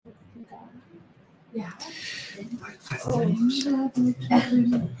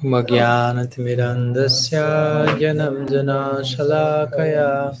Magyanatimirandasya Gyanam Jana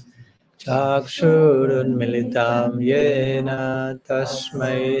Shalakaya Chakshurunmilitam Yena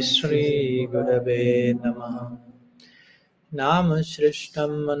Tasmai Shri Gurave Namaha Nama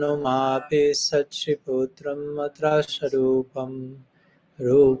Shrishtam Manumapi Satchiputram Atrasharupam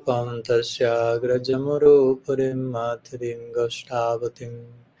Rupam Tasya Grajamurupurim Mathirim Goshtavatim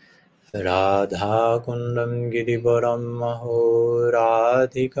Radha Kundam Girivaram Maho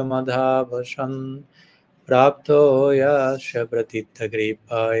Radhikamadhavasam Prapto Yasya Pratitha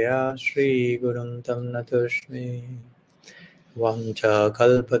Kripaya Shri Guruntam Natushmi Vancha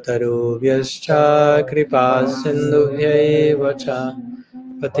Kalpatarubhyascha Kripa Sindhubhyaiva Cha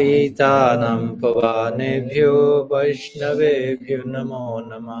Patitanam Pavanebhyo Vaishnavebhyo Namo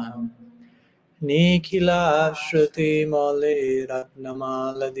Namaha Nikhila Shruti Male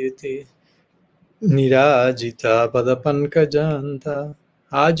Ratnamala Nirajita Padapankajanta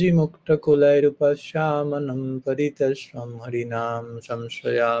Aji Mukta Kulairupasyamanam Paritashvam Harinam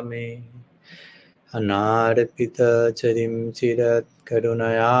Samshrayami Anarpita Charim Chirat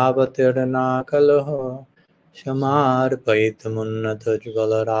Karunayavatirna Kalaho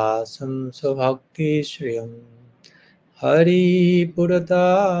Shamarpaitamunnatajvalarasam Svabhakti Shriyam Hari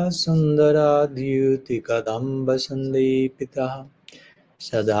Purata Sundara Dhyuti Kadamba Sandipita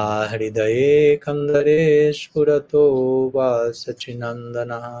Sada Hridaye Kandare Spurato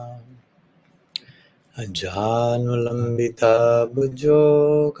Vasachinandana Ajanulambita Bhujo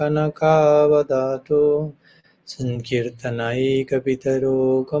Kanakavadato Sankirtanai Kapitaro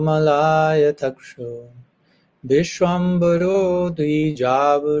Kamalaya Taksho Vishwambaro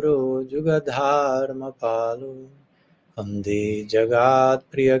Dwijavaro Jugadharma Palo Ande Jagat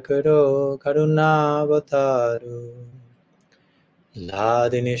Priyakaro Karunavataru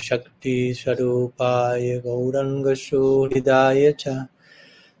Ladini Shakti Sarupaya Gauranga Shuridaya Cha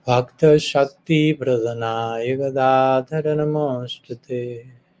Bhakta Shakti Pradhanaya Gadadhara Namostate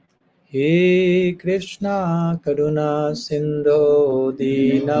He Krishna Karuna Sindho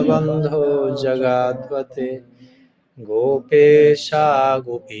Dinabandho Jagadvate Gopesha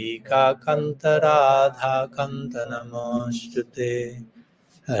Gopika Kanta Radha Kanta Namostate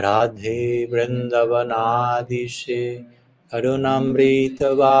Radhe Vrindavanadishe Karunamrita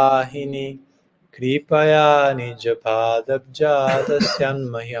Vahini Kripaya Nijapadabja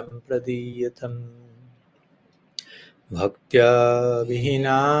Tasyanmayam Pradiyatam Bhaktya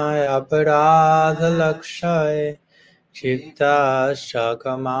Vihinaya Aparadha Chitta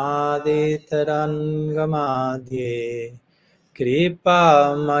Shakamaditarangamadhye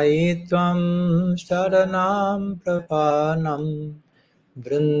Kripa Maitvam Sharanam Prapanam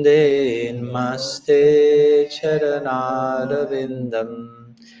Vrinde Namaste Charanarvindam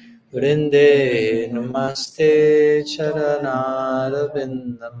Vrinde Namaste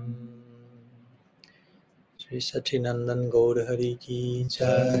Charanarvindam Shri Sachinandan Gaur Hari Ki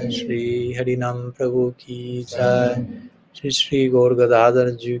Jai Shri Harinam Prabhu Ki Jai Shri Shri Gaur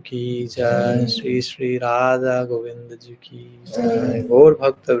Gadadhar Ji Ki Jai Shri Shri Radha Govind Ji Ki Jai Gaur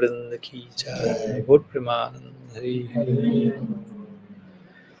Bhakta Vrinda Ki Jai Gaur Premanand Hari Hari.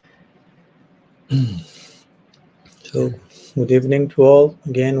 So, good evening to all.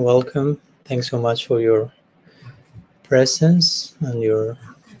 Again, welcome. Thanks so much for your presence and your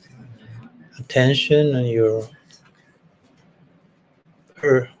attention and your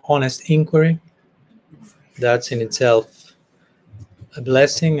honest inquiry. That's in itself a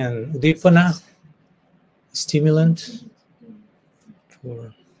blessing and udipana, stimulant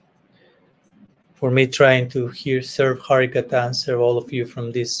for me trying to serve Harikatha and serve all of you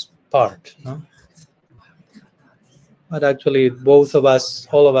from this part. No? But actually, both of us,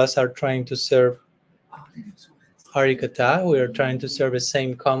 all of us are trying to serve Harikatha. We are trying to serve the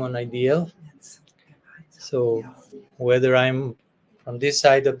same common ideal. So whether I'm from this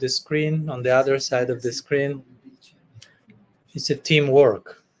side of the screen, on the other side of the screen, it's a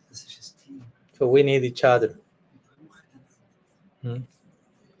teamwork. So we need each other. The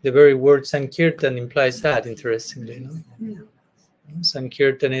very word Sankirtan implies that, interestingly. No?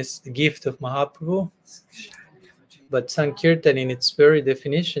 Sankirtan is the gift of Mahaprabhu, but Sankirtan in its very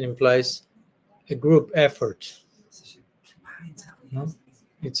definition implies a group effort. No?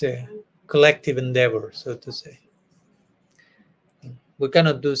 It's a collective endeavor, so to say. We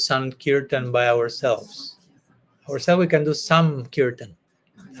cannot do Sankirtan by ourselves. We can do some Kirtan.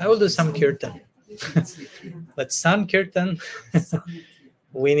 I will do some Kirtan. But Sankirtan,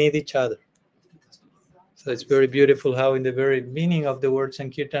 we need each other. So it's very beautiful how in the very meaning of the word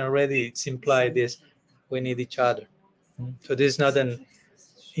Sankirtan already it's implied this, we need each other. So this is not an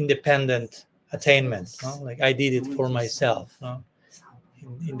independent attainment. No? Like I did it for myself. No?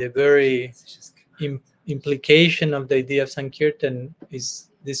 In the very implication of the idea of Sankirtan is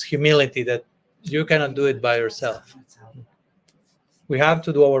this humility that you cannot do it by yourself. We have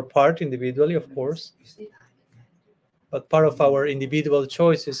to do our part individually, of course, but part of our individual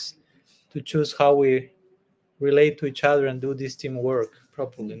choice is to choose how we relate to each other and do this teamwork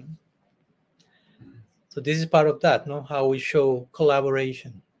properly. No? So this is part of that, no? How we show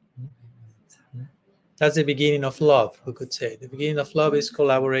collaboration. That's the beginning of love, we could say. The beginning of love is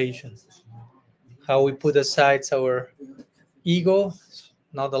collaboration. How we put aside our ego,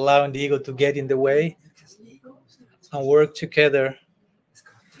 not allowing the ego to get in the way, and work together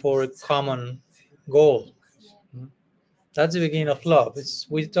for a common goal. That's the beginning of love.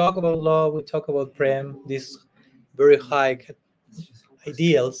 We talk about love, we talk about prem, these very high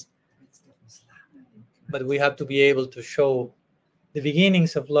ideals, but we have to be able to show the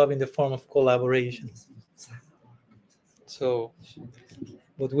beginnings of love in the form of collaboration. So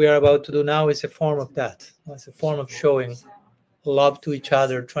what we are about to do now is a form of that. It's a form of showing love to each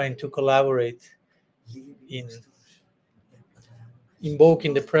other, trying to collaborate in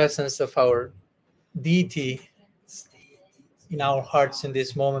invoking the presence of our deity in our hearts in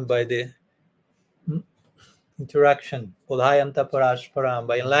this moment by the interaction, by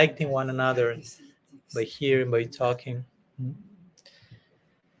enlightening one another, by hearing, by talking.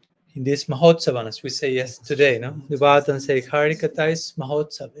 In this Mahotsavan, as we say yes today, no? The Bhattan say Harikatha is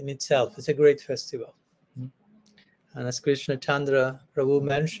Mahotsav in itself. It's a great festival. And as Krishna Chandra Prabhu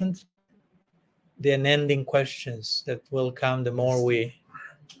mentioned, the unending questions that will come the more we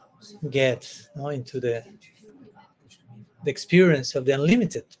get into the experience of the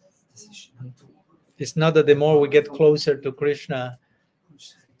unlimited. It's not that the more we get closer to Krishna,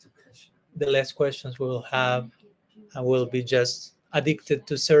 the less questions we will have, and we'll be just addicted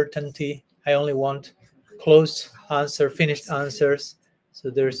to certainty. I only want closed answer, finished answers, so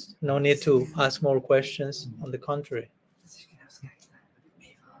there's no need to ask more questions. On the contrary.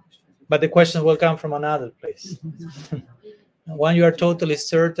 But the questions will come from another place. When you are totally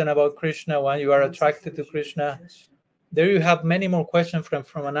certain about Krishna, when you are attracted to Krishna, there you have many more questions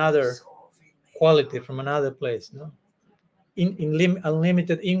from another quality, from another place. No?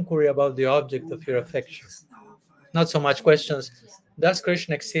 Unlimited inquiry about the object of your affection. Not so much questions, does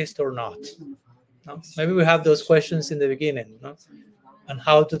Krishna exist or not? No? Maybe we have those questions in the beginning, no? On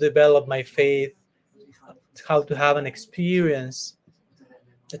how to develop my faith, how to have an experience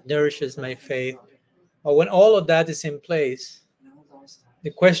that nourishes my faith. But when all of that is in place,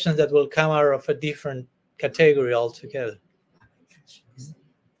 the questions that will come are of a different category altogether.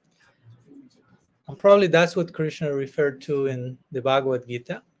 And probably that's what Krishna referred to in the Bhagavad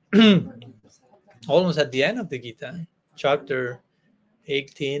Gita. Almost at the end of the Gita, chapter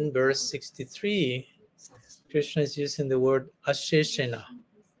 18, verse 63, Krishna is using the word Asheshana.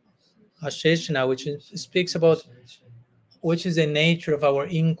 Asheshana, which speaks about which is the nature of our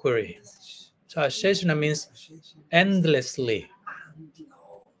inquiry. So Asheshana means endlessly.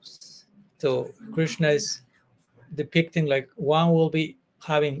 So Krishna is depicting like one will be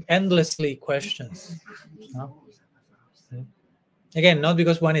having endlessly questions. No? Again, not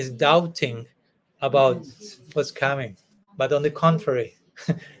because one is doubting about what's coming, but on the contrary,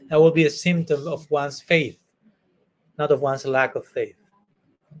 that will be a symptom of one's faith, not of one's lack of faith.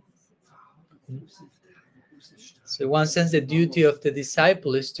 So in one sense, the duty of the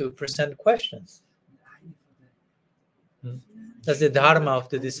disciple is to present questions. That's the dharma of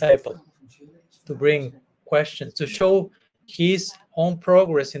the disciple, to bring questions, to show his own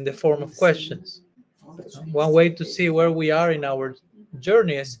progress in the form of questions. One way to see where we are in our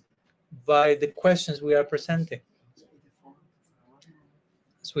journey is by the questions we are presenting.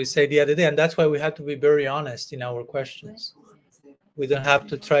 As we said the other day, and that's why we have to be very honest in our questions. We don't have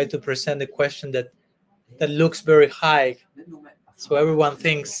to try to present a question that looks very high, so everyone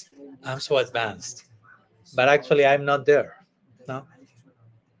thinks I'm so advanced, but actually I'm not there. No?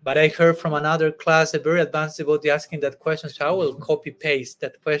 But I heard from another class a very advanced devotee asking that question, so I will copy paste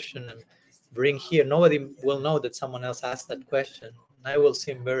that question and bring here. Nobody will know that someone else asked that question. I will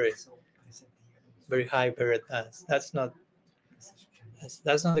seem very, very high, very advanced. That's not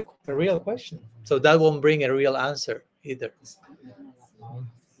a real question. So that won't bring a real answer either.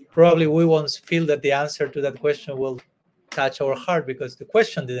 Probably we won't feel that the answer to that question will touch our heart because the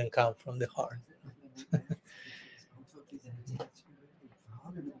question didn't come from the heart.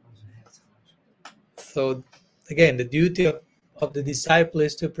 So again, the duty of the disciple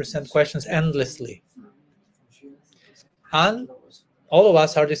is to present questions endlessly. And all of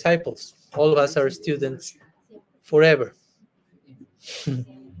us are disciples. All of us are students forever.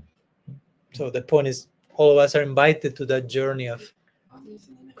 So So the point is, all of us are invited to that journey of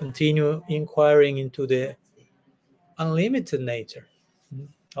continue inquiring into the unlimited nature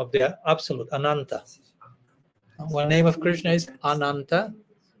of the absolute Ananta. One name of Krishna is Ananta,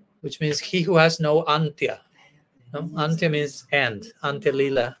 which means he who has no antya. No? Antya means end, Antya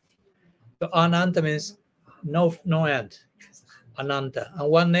Lila. So Ananta means no end, Ananta. And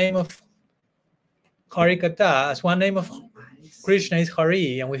one name of Harikata, as one name of Krishna is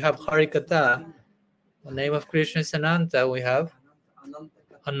Hari, and we have Harikata. The name of Krishna is Ananta, we have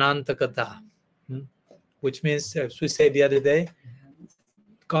Anantakata, which means, as we said the other day,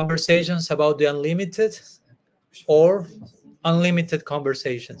 conversations about the unlimited or unlimited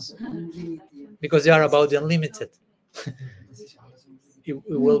conversations, because they are about the unlimited. It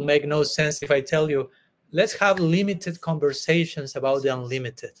will make no sense if I tell you, let's have limited conversations about the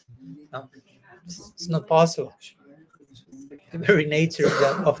unlimited. No? It's not possible. The very nature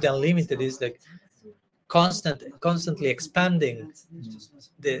of the unlimited is like constantly expanding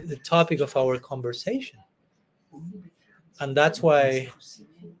the topic of our conversation. And that's why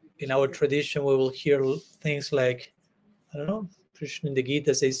in our tradition we will hear things like, I don't know, Krishna in the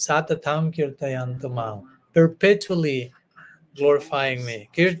Gita says, Satatam Kirtayantamam, perpetually glorifying me.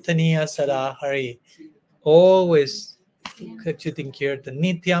 Kirtaniya Sada Hari, always executing Kirtan.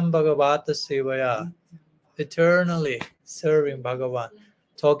 Nityam Bhagavata Sevaya, eternally serving Bhagavan,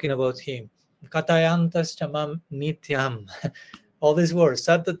 talking about him. Katayantas Chamam Nityam. All these words,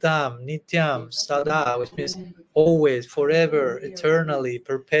 Satatam, Nityam, Sada, which means always, forever, eternally,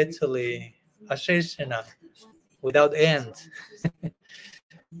 perpetually, Asheshana, without end.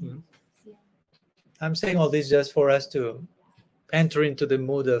 I'm saying all this just for us to enter into the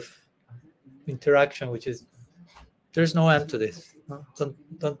mood of interaction, which is, there's no end to this.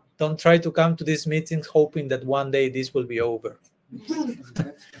 Don't try to come to these meetings hoping that one day this will be over.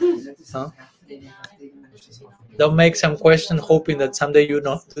 Huh? Don't make some question hoping that someday you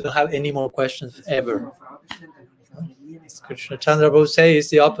don't have any more questions ever. Krishna Chandra Prabhu says it's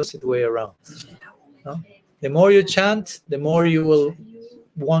the opposite way around. No? The more you chant, the more you will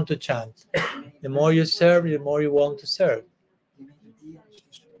want to chant. The more you serve, the more you want to serve.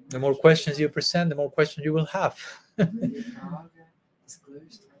 The more questions you present, the more questions you will have.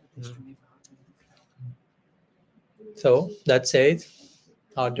 So that's it.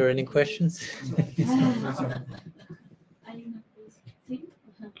 Are there any questions?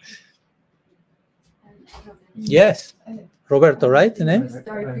 Yes. Roberto, right? The name?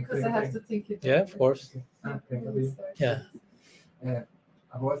 Sorry, because I have to think it. Yeah, of course. Yeah.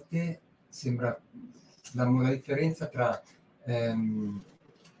 A volte sembra la differenza tra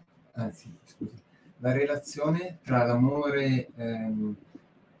la relazione tra l'amore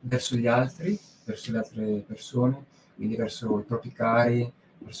verso gli altri, verso le altre persone, quindi verso i propri cari,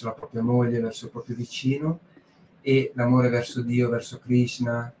 verso la propria moglie, verso il proprio vicino, e l'amore verso Dio, verso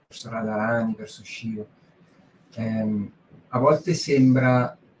Krishna, verso Radharani, verso Shiva. A volte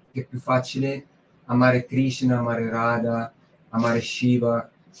sembra che è più facile amare Krishna, amare Radha, amare Shiva,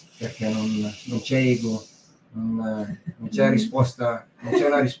 perché non c'è ego, non c'è risposta, non c'è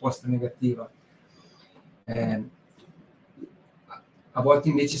una risposta negativa. A volte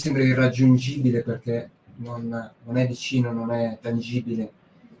invece sembra irraggiungibile perché non è vicino, non è tangibile.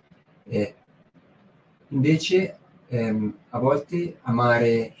 Invece a volte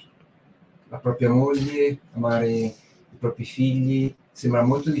amare la propria moglie, amare i propri figli sembra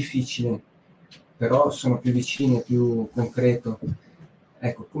molto difficile, però sono più vicini, è più concreto.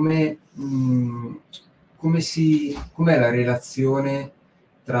 Ecco, com'è la relazione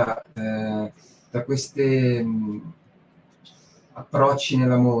tra questi approcci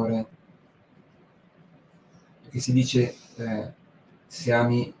nell'amore? Perché si dice se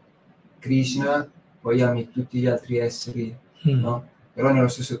ami Krishna poi ami tutti gli altri esseri, no? Però nello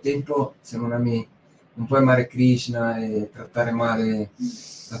stesso tempo se non puoi amare Krishna e trattare male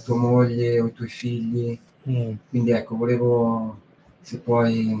la tua moglie o i tuoi figli. Quindi ecco, volevo se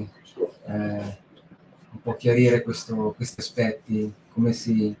puoi un po' chiarire questi aspetti, come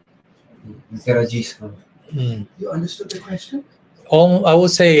si interagiscono. You understood the question? I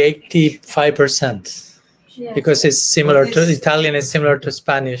would say 85%, because it's similar to Italian, is similar to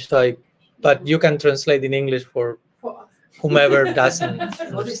Spanish, but you can translate in English for whomever doesn't.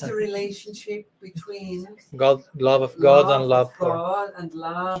 What is the relationship between God, love of God, and love for God and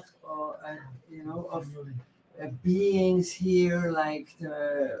love, of beings here, like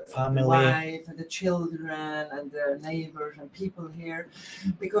the family, wife and the children and the neighbors and people here?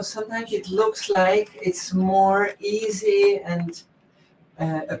 Because sometimes it looks like it's more easy and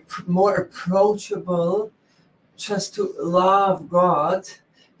more approachable just to love God,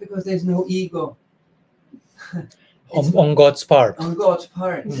 because there's no ego On God's part. on God's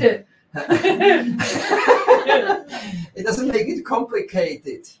part. Mm. It doesn't make it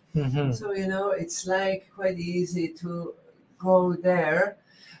complicated. Mhm. So, it's like quite easy to go there,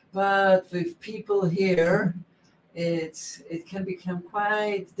 but with people here, it can become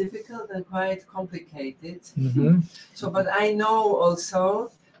quite difficult and quite complicated. Mhm. So, but I know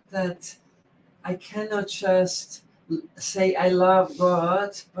also that I cannot just say I love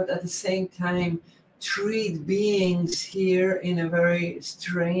God, but at the same time treat beings here in a very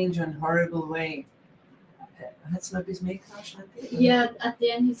strange and horrible way. Hat's not bis mehr Yeah, at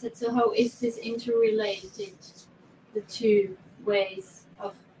the end he said, so how is this interrelated, the two ways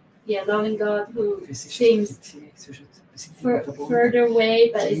of loving God who seems further away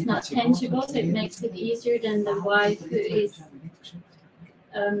but it's not tangible, so it makes it easier than the wife who is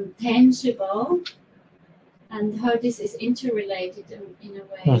tangible, and how this is interrelated in a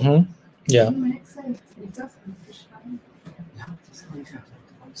way. Mhm. Yeah.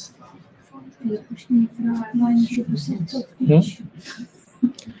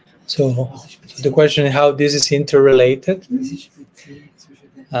 So the question is how this is interrelated,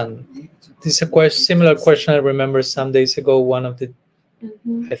 and this is a similar question I remember some days ago. One of the,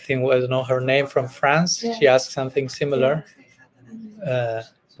 I think, I don't know her name, from France. She asked something similar,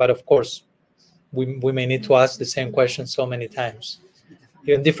 but of course, we may need to ask the same question so many times,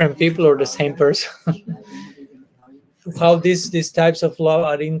 even different people or the same person. How these types of love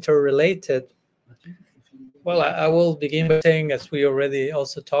are interrelated. Well, I will begin by saying, as we already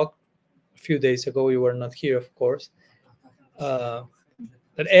also talked a few days ago, you were not here, of course,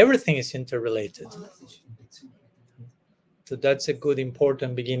 that everything is interrelated. So that's a good,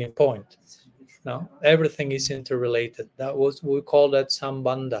 important beginning point. No, everything is interrelated. That was, we call that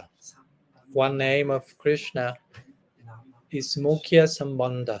Sambandha. One name of Krishna is Mukhya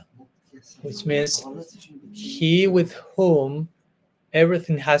Sambandha, which means he with whom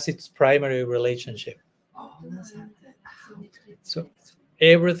everything has its primary relationship. So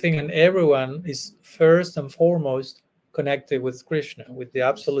everything and everyone is first and foremost connected with Krishna, with the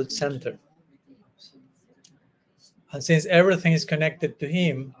absolute center. And since everything is connected to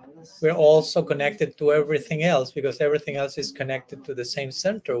him, we're also connected to everything else, because everything else is connected to the same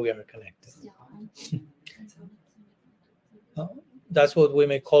center we are connected. That's what we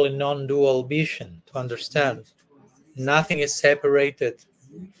may call a non-dual vision, to understand. Nothing is separated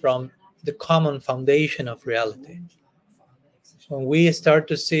from the common foundation of reality. When we start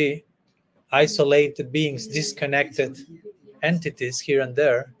to see isolated beings, disconnected entities here and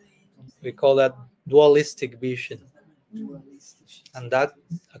there, we call that dualistic vision. And that,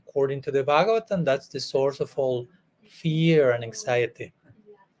 according to the Bhagavatam, that's the source of all fear and anxiety.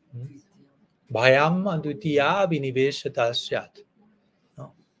 Bhayam advitiya viniveshata syat.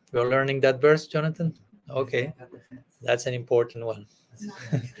 You're learning that verse, Jonathan? Okay, that's an important one.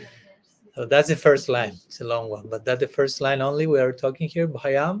 So that's the first line. It's a long one, but that's the first line only. We are talking here,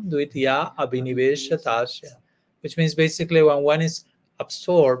 Bhayam dvitiya abhiniveshatasya, which means basically when one is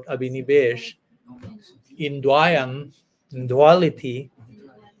absorbed, abhinivesh, in dvayam, in duality,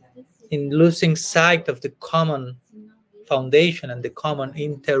 in losing sight of the common foundation and the common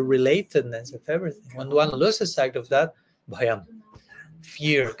interrelatedness of everything. When one loses sight of that, bhayam,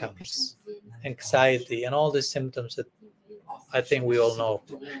 fear comes, anxiety, and all the symptoms that I think we all know,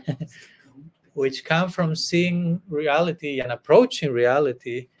 which come from seeing reality and approaching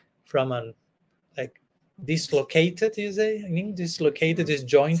reality from an dislocated, you say? I mean, dislocated,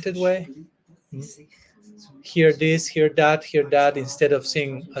 disjointed way. Hear this, hear that, instead of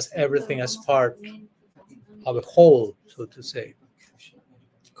seeing everything as part of a whole, so to say,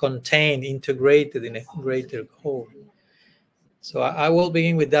 contained, integrated in a greater whole. So I will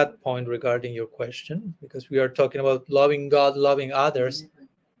begin with that point regarding your question, because we are talking about loving God, loving others,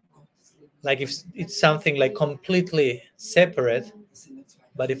 like if it's something like completely separate.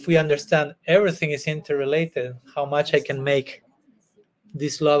 But if we understand everything is interrelated, how much I can make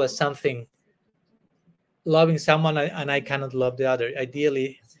this love as something, loving someone and I cannot love the other.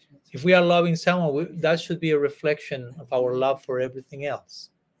 Ideally, if we are loving someone, that should be a reflection of our love for everything else.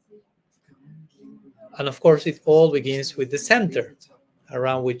 And of course, it all begins with the center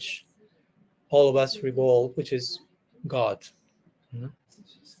around which all of us revolve, which is God.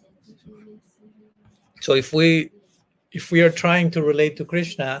 So if we are trying to relate to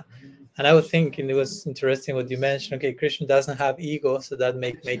Krishna, and I would think, and it was interesting what you mentioned, okay, Krishna doesn't have ego, so that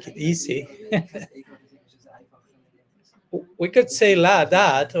make it easy. We could say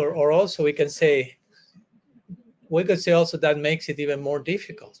that, or also we could say also that makes it even more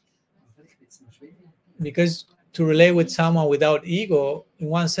difficult. Because to relate with someone without ego, in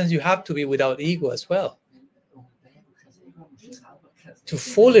one sense, you have to be without ego as well to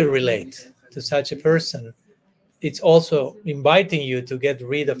fully relate to such a person. It's also inviting you to get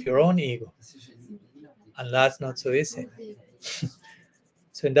rid of your own ego, and that's not so easy.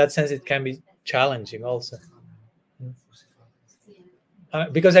 So in that sense, it can be challenging also.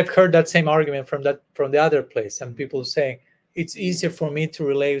 Because I've heard that same argument from the other place, and people saying it's easier for me to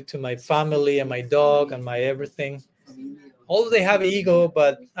relate to my family and my dog and my everything. Although they have ego,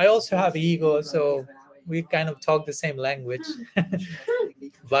 but I also have ego, so we kind of talk the same language.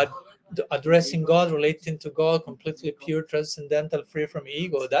 But addressing God, relating to God, completely pure, transcendental, free from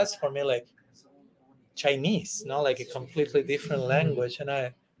ego, that's for me like Chinese, like a completely different language.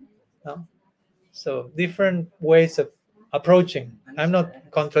 And so different ways of approaching. I'm not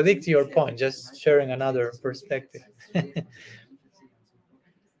contradicting your point, just sharing another perspective.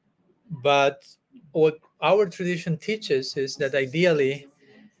 But what our tradition teaches is that ideally,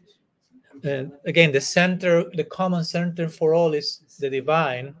 again, the common center for all is the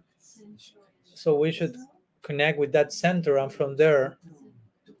divine. So we should connect with that center, and from there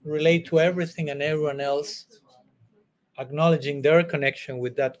relate to everything and everyone else, acknowledging their connection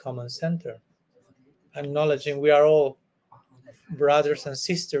with that common center, acknowledging we are all brothers and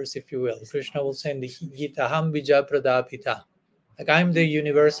sisters, if you will. Krishna will say in the Gita, Ham Bija Pradapita, like I'm the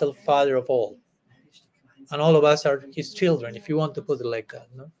universal father of all, and all of us are his children, if you want to put it like that.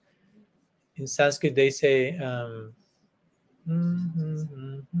 No? In Sanskrit they say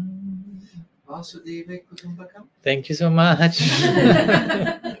thank you so much.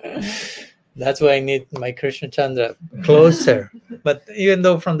 That's why I need my Krishna Chandra closer. But even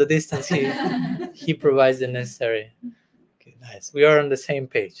though from the distance he provides the necessary. Okay, nice. We are on the same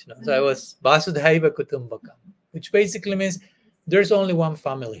page. No? So I was Vasudhaiva Kutumbakam, which basically means there's only one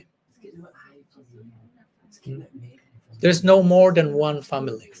family. There's no more than one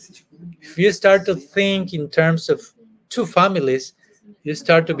family. If you start to think in terms of two families, you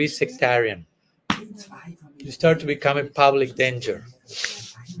start to be sectarian. You start to become a public danger.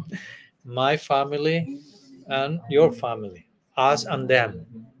 My family and your family, us and them.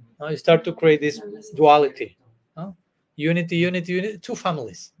 You start to create this duality. Unity, two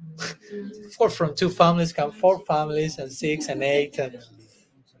families. From two families come four families, and 6 and 8.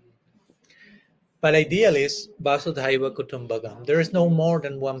 But ideally, it's Vasudhaiva Kutumbakam. There is no more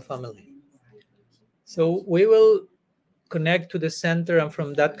than one family. So we will connect to the center, and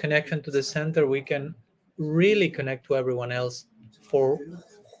from that connection to the center, we can really connect to everyone else for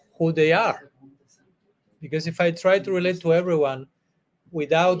who they are. Because if I try to relate to everyone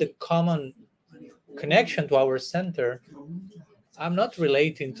without the common connection to our center, I'm not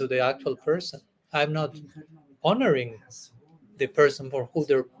relating to the actual person. I'm not honoring the person for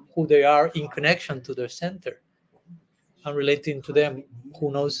who they are in connection to their center. I'm relating to them,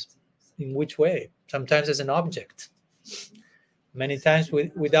 who knows in which way, sometimes as an object. Many times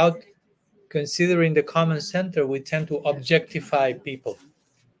without considering the common center, we tend to objectify people.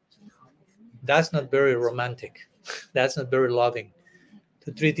 That's not very romantic. That's not very loving,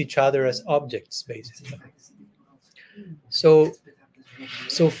 to treat each other as objects, basically. So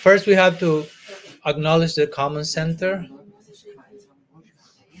first we have to acknowledge the common center.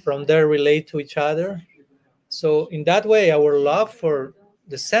 From there, relate to each other. So in that way, our love for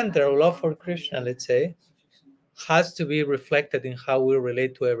the center, our love for Krishna, let's say, has to be reflected in how we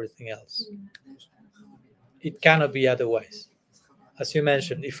relate to everything else. It cannot be otherwise. As you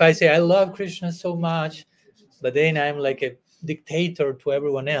mentioned, if I say I love Krishna so much, but then I'm like a dictator to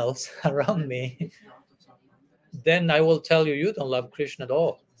everyone else around me, then I will tell you, you don't love Krishna at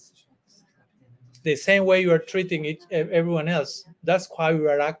all. The same way you are treating everyone else, that's why you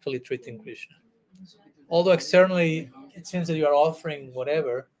are actually treating Krishna. Although externally it seems that you are offering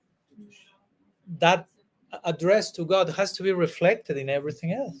whatever, that address to God has to be reflected in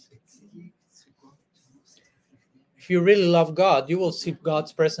everything else. If you really love God, you will see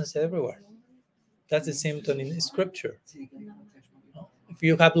God's presence everywhere. That's a symptom in Scripture. If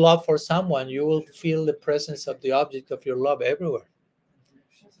you have love for someone, you will feel the presence of the object of your love everywhere.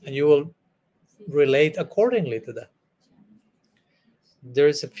 And you will relate accordingly to that.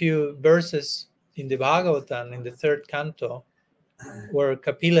 There's a few verses in the Bhagavatam, in the 3rd canto, where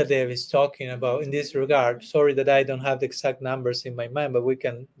Kapila Dev is talking about in this regard. Sorry that I don't have the exact numbers in my mind, but we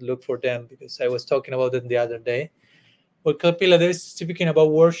can look for them because I was talking about them the other day. Where Kapila Dev is speaking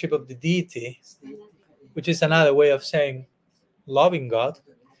about worship of the deity, which is another way of saying loving God,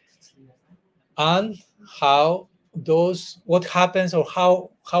 and how what happens, or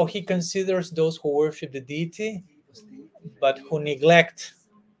how he considers those who worship the deity but who neglect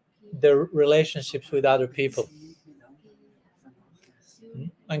their relationships with other people.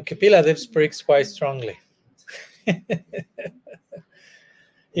 And Kapila Dev speaks quite strongly.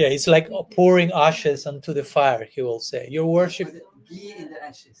 Yeah, it's like pouring ashes onto the fire, he will say. Your worship... Ghee in the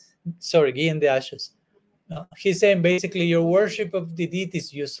ashes. Sorry, ghee in the ashes. No, he's saying basically your worship of the deity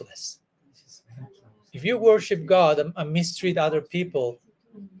is useless. If you worship God and mistreat other people,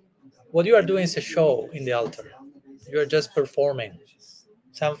 what you are doing is a show in the altar. You are just performing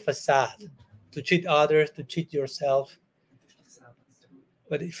some facade to cheat others, to cheat yourself.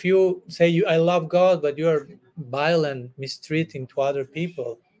 But if you say I love God, but you are violent, mistreating to other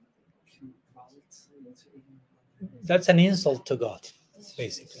people, that's an insult to God,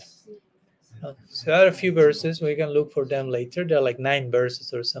 basically. So there are a few verses. We can look for them later. There are like 9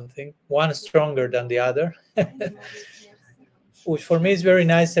 verses or something. One stronger than the other. Which for me is very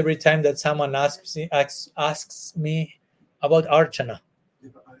nice every time that someone asks me about Archana.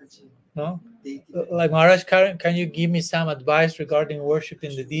 No? Like, Maharaj, can you give me some advice regarding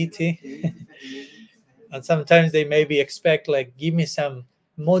worshiping the deity? And sometimes they maybe expect, like, give me some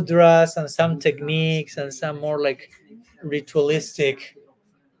mudras and some techniques and some more like ritualistic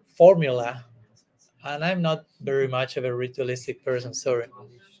formula. And I'm not very much of a ritualistic person, sorry.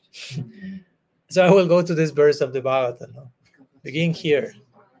 So I will go to this verse of the Bhagavatam. No? Begin here.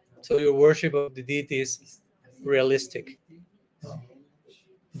 So your worship of the deity is realistic. No?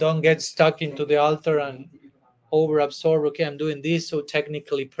 Don't get stuck into the altar and over-absorb. Okay, I'm doing this so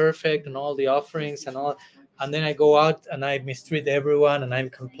technically perfect and all the offerings and all. And then I go out and I mistreat everyone and I'm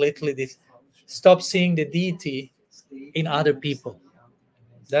completely this. Stop seeing the deity in other people.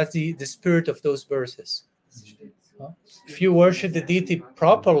 That's the spirit of those verses. If you worship the deity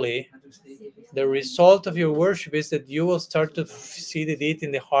properly, the result of your worship is that you will start to see the deity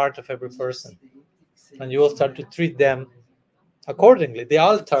in the heart of every person. And you will start to treat them accordingly. The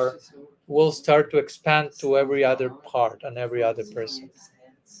altar will start to expand to every other part and every other person.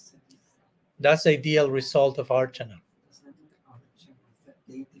 That's the ideal result of Archana.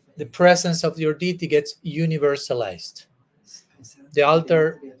 The presence of your deity gets universalized. The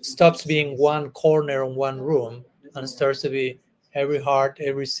altar stops being one corner in one room and starts to be every heart,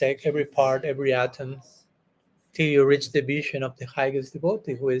 every part, every atom, till you reach the vision of the highest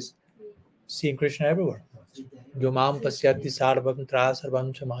devotee who is seeing Krishna everywhere. Yomam pasyati sarvam tra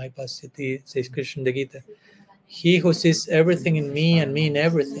sarvam chamai pasyati, says Krishna in the Gita. He who sees everything in me and me in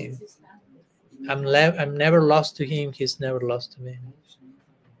everything, I'm never lost to him, he's never lost to me.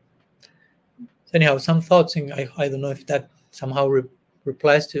 So anyhow, some thoughts, I don't know if that somehow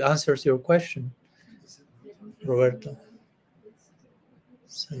answers your question, Roberto.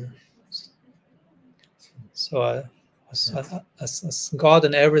 So as God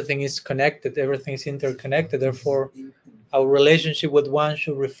and everything is connected, everything is interconnected, therefore our relationship with one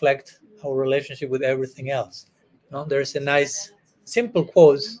should reflect our relationship with everything else. No? There's a nice, simple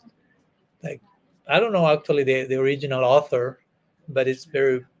quote, like, I don't know actually the original author, but it's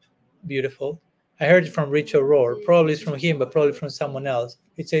very beautiful. I heard it from Richard Rohr. Probably it's from him, but probably from someone else.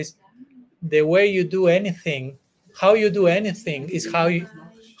 It says, the way you do anything, how you do anything is how you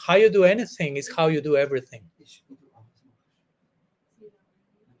do anything is how you do everything.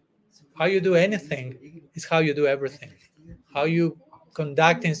 How you do anything is how you do everything. How you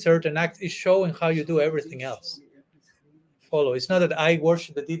conduct in certain acts is showing how you do everything else. Follow. It's not that I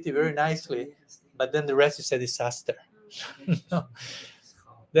worship the deity very nicely, but then the rest is a disaster. No.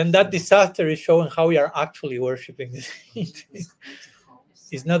 Then that disaster is showing how we are actually worshiping the deity.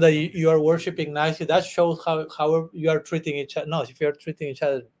 It's not that you are worshiping nicely. That shows how you are treating each other. No, if you are treating each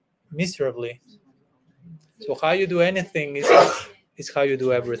other miserably. So how you do anything is how you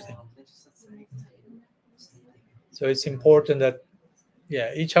do everything. So it's important that,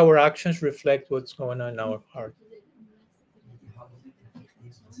 each of our actions reflect what's going on in our heart.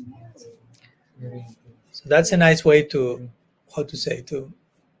 So that's a nice way to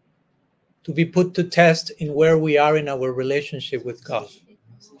be put to test in where we are in our relationship with God.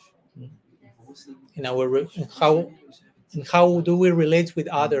 In how do we relate with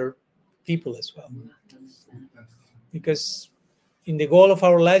other people as well? Because in the goal of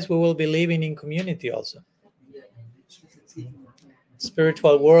our lives, we will be living in community also.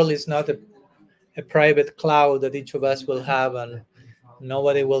 Spiritual world is not a private cloud that each of us will have, and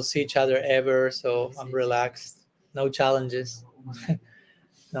nobody will see each other ever, so I'm relaxed. No challenges.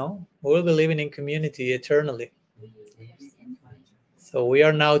 No, we will be living in community eternally. So we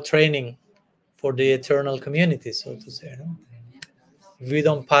are now training for the eternal community, so to say. No? If we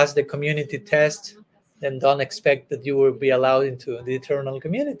don't pass the community test, then don't expect that you will be allowed into the eternal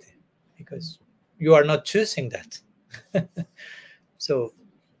community, because you are not choosing that. So,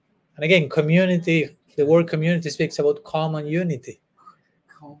 and again, community, the word community speaks about common unity.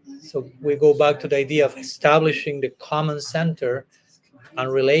 So we go back to the idea of establishing the common center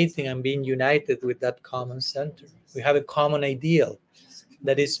and relating and being united with that common center. We have a common ideal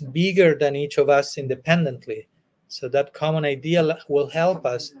that is bigger than each of us independently. So that common ideal will help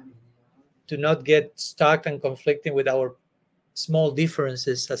us to not get stuck and conflicting with our small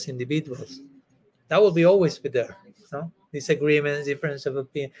differences as individuals. That will always be there, no? Disagreements, difference of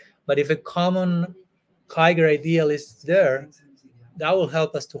opinion. But if a common higher ideal is there, that will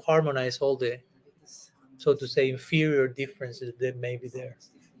help us to harmonize all the, so to say, inferior differences that may be there.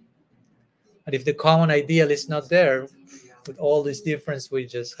 And if the common ideal is not there, with all this difference, we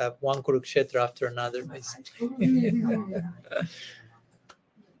just have one Kurukshetra after another, basically.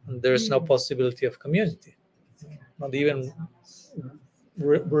 And there's no possibility of community, not even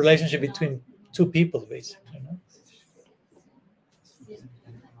relationship between two people, basically. You know?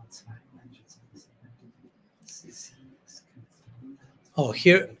 Oh,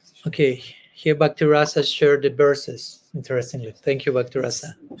 here, okay. Here, Bhaktirasa shared the verses. Interestingly, thank you,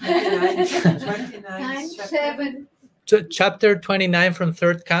 Bhaktirasa. 29, Chapter 29 from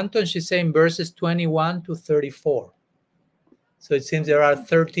third canto, and she's saying verses 21 to 34. So it seems there are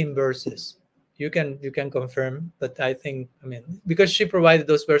 13 verses. You can confirm, but I think, because she provided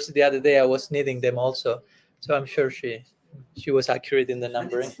those verses the other day, I was needing them also. So I'm sure she was accurate in the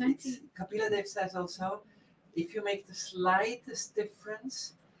numbering. Kapila Dev says also, if you make the slightest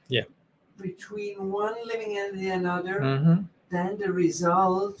difference between one living and the another, then the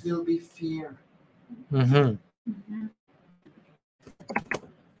result will be fear.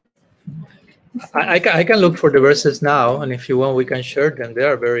 I can look for the verses now, and if you want, we can share them. They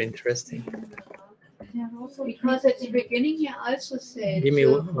are very interesting. Because at the beginning, he also said, give me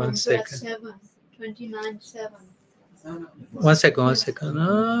one second. 29:7. No. One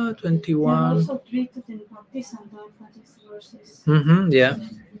second. 21. Also treated in Bhakti-Sambhava verses. Yeah.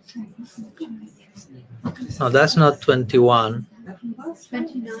 No, that's not 21.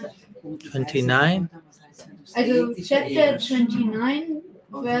 29. Also, chapter 29,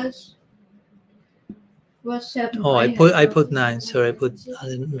 verse 7. Oh, I put 9. Sorry, I put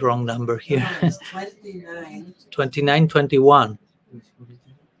the wrong number here. 29, 21.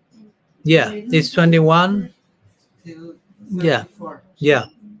 Yeah, it's 21. Yeah.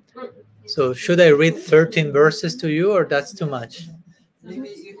 So should I read 13 verses to you, or that's too much? Maybe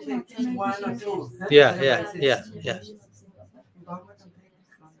you can take one or two. Yeah.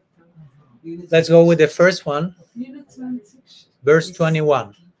 Let's go with the first one. Verse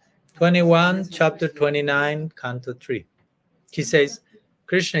 21. 21, chapter 29, canto 3. He says,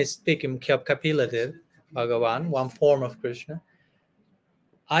 Krishna is speaking, Kapila Dev, Bhagavan, one form of Krishna.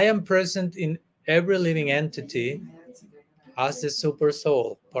 I am present in every living entity as the super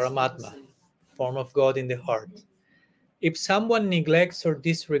soul, Paramatma, form of God in the heart. If someone neglects or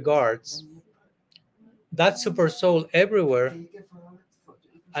disregards that super soul everywhere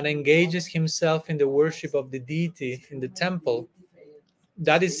and engages himself in the worship of the deity in the temple,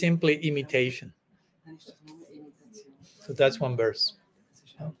 that is simply imitation. So that's one verse.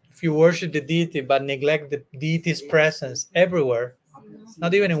 If you worship the deity but neglect the deity's presence everywhere,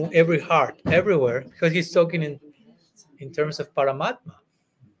 not even in every heart, everywhere, because he's talking in terms of Paramatma.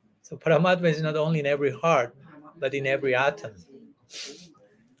 So Paramatma is not only in every heart, but in every atom. So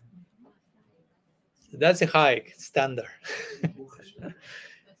that's a high standard.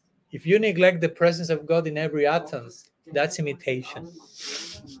 If you neglect the presence of God in every atom, that's imitation.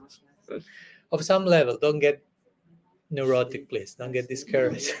 Of some level, don't get neurotic, please. Don't get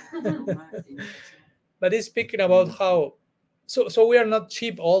discouraged. But he's speaking about how, so we are not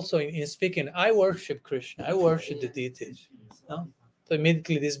cheap also in speaking, I worship Krishna, I worship the deity. No? So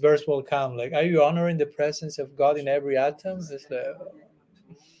immediately this verse will come, like, are you honoring the presence of God in every atom? It's like,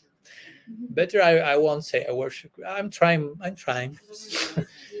 better I won't say I worship. I'm trying.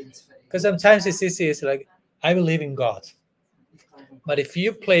 Because sometimes it's easy, it's like, I believe in God. But if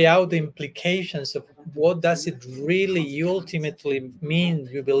you play out the implications of what does it really ultimately mean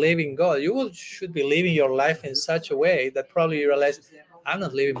you believe in God, you should be living your life in such a way that probably you realize, I'm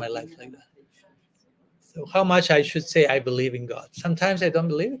not living my life like that. So how much I should say I believe in God? Sometimes I don't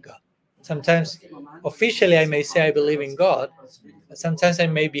believe in God. Sometimes officially I may say I believe in God, but sometimes I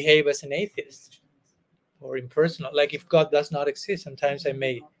may behave as an atheist or impersonal. Like if God does not exist, sometimes I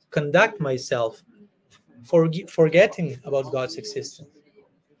may conduct myself forgetting about God's existence.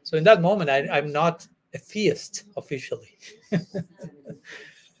 So in that moment, I'm not a theist officially.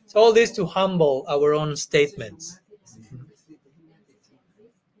 So all this to humble our own statements.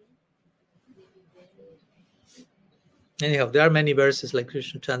 Anyhow, there are many verses like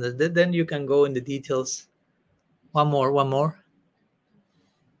Krishna Chandra. Then you can go in the details. One more.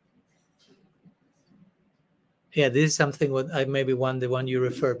 Yeah, this is something what I maybe the one you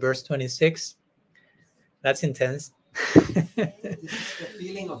refer, verse 26. That's intense. This is the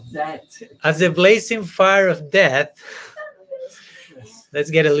feeling of death. As the blazing fire of death, let's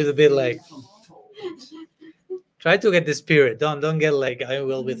get a little bit like, try to get the spirit. Don't get like, I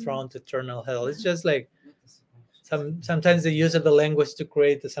will be thrown to eternal hell. It's just like sometimes the use of the language to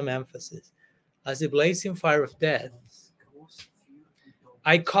create some emphasis. As the blazing fire of death,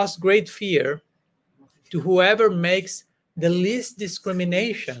 I cause great fear to whoever makes the least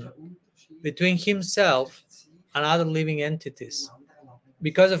discrimination between himself and other living entities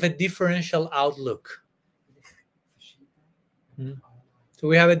because of a differential outlook. So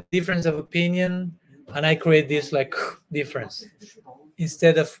we have a difference of opinion, and I create this like difference.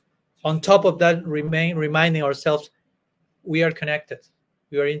 Instead of on top of that reminding ourselves we are connected,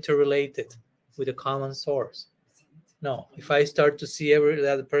 we are interrelated with a common source. No, if I start to see every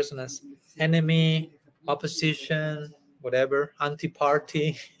other person as enemy, opposition, whatever,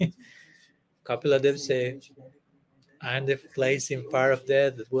 anti-party, Kapila Dev say, I'm the blazing fire of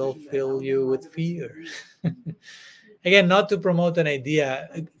death that will fill you with fear. Again, not to promote an idea,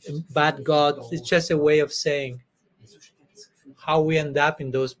 bad God, it's just a way of saying how we end up in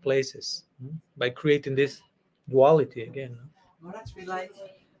those places by creating this duality again. Maharaj, we like,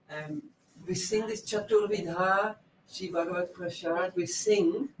 we sing this Chaturvidha, Shri Bhagavad Prasad, we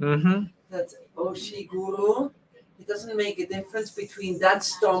sing that, oh Shri Guru, it doesn't make a difference between that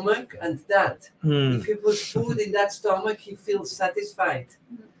stomach and that. If he puts food in that stomach, he feels satisfied.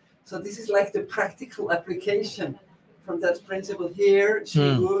 So this is like the practical application from that principle here.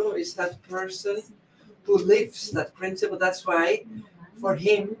 Shri Guru is that person who lives that principle. That's why for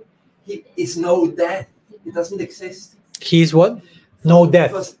him, he is no death. It doesn't exist. He's what? No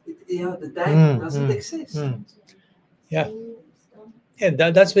death. Because, the death doesn't exist. Yeah.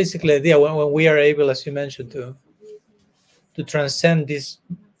 Yeah, that's basically the idea. When we are able, as you mentioned, to transcend this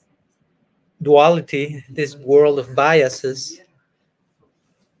duality, this world of biases,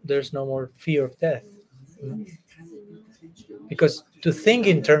 there's no more fear of death. Because to think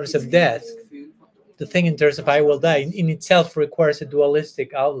in terms of death, to think in terms of I will die, in itself requires a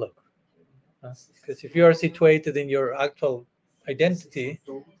dualistic outlook. Because if you are situated in your actual identity,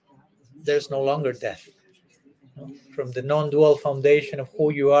 there's no longer death. From the non-dual foundation of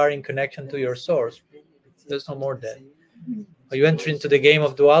who you are in connection to your source, there's no more death. When you enter into the game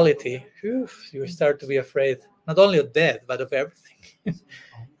of duality, you start to be afraid not only of death, but of everything.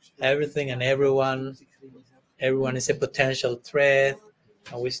 Everything and everyone. Everyone is a potential threat.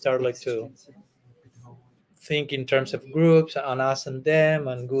 And we start like to think in terms of groups, on us and them,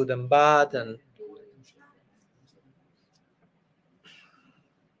 and good and bad, and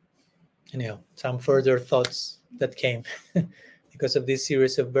anyhow, some further thoughts that came because of this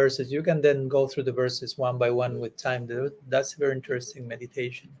series of verses. You can then go through the verses one by one with time. That's a very interesting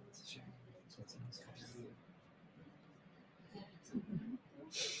meditation.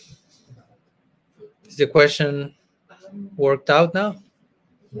 Is the question worked out now?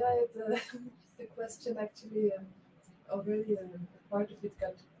 Yeah, the question actually already part of it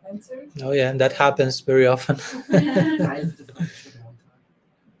got answered. Oh yeah, and that happens very often. Yeah,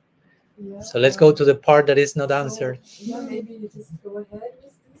 So let's go to the part that is not answered. Yeah, maybe you just go ahead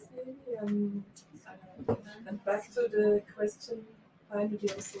with this, maybe, and back to the question finally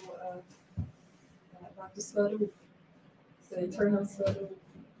also about the Swarup, the eternal Swarup.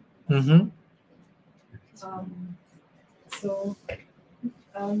 So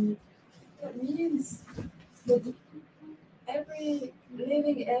that means that every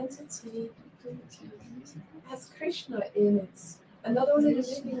living entity has Krishna in it. And not only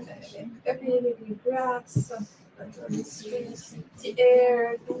every living grass, the trees, the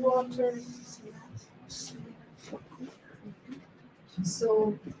air, the water.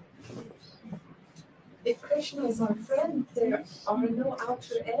 So, if Krishna is our friend, there are no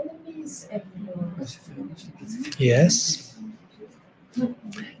outer enemies anymore. Yes,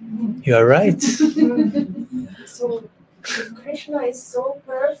 you are right. So, if Krishna is so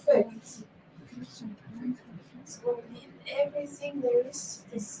perfect, so in everything there is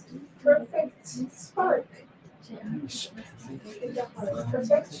this perfect spark in the heart,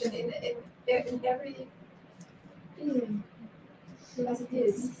 perfection in every being as it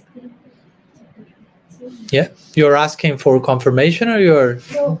is. Yeah, you're asking for confirmation, or you're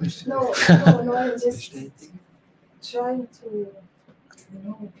No, I'm just trying to,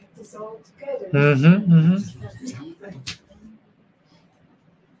 get this all together.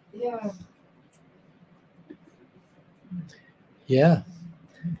 Yeah. Yeah.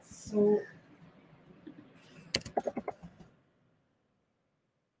 So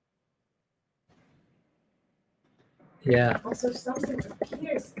Yeah. Also, something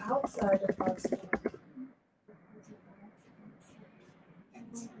appears outside of us.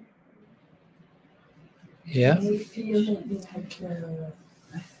 Yeah. We feel maybe like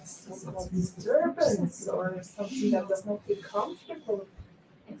some disturbance or something that does not feel comfortable.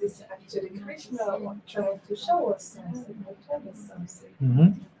 It is actually Krishna trying to show us something or tell us something.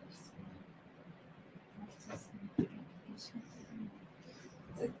 Mm-hmm.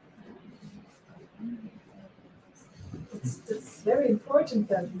 It's very important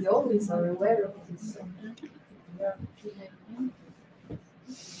that we always are aware of this.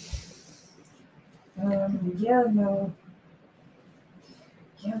 Yeah. No.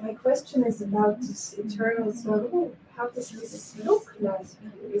 Yeah, my question is about this eternal Swarup. How does this look like?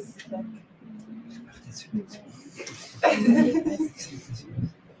 Is it like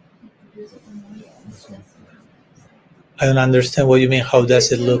I don't understand what you mean. How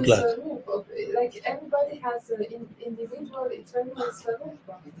does it look like? Swarup? Like everybody has an individual eternal Swarup.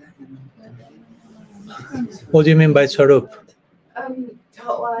 What do you mean by Swarup? I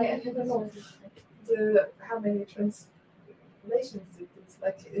don't know how many translations it is.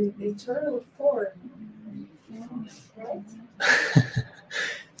 Like eternal form, right?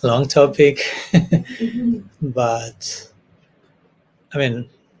 Long topic. But I mean,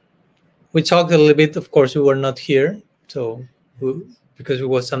 we talked a little bit. Of course, we were not here, so because it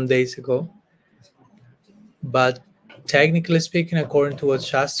was some days ago. But technically speaking, according to what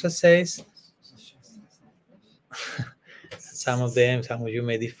Shastra says, some of you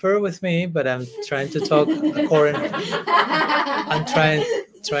may differ with me, but I'm trying to talk I'm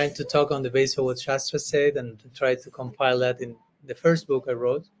trying to talk on the basis of what Shastra said and to try to compile that in the first book I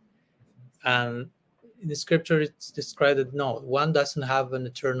wrote. And in the scripture, it's described that no, one doesn't have an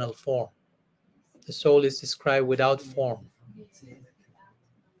eternal form. The soul is described without form.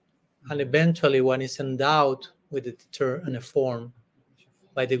 And eventually one is endowed with a form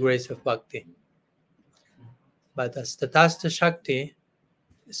by the grace of bhakti. But as Tatastha Shakti,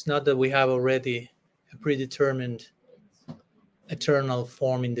 it's not that we have already a predetermined eternal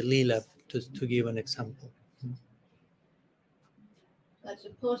form in the Leela, to give an example. But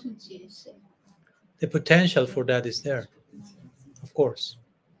the potency is there. The potential for that is there, of course.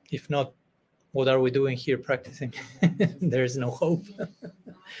 If not, what are we doing here practicing? There is no hope.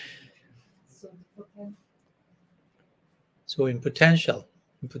 So in potential,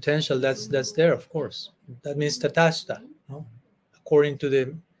 that's there, of course. That means Tatastha. No? According to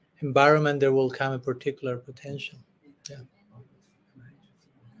the environment, there will come a particular potential. Yeah.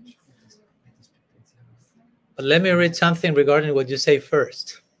 But let me read something regarding what you say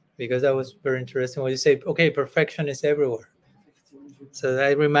first, because that was very interesting. What you say, okay, perfection is everywhere. So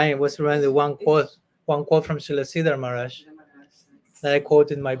I was reminded one quote from Srila Siddhar Maharaj that I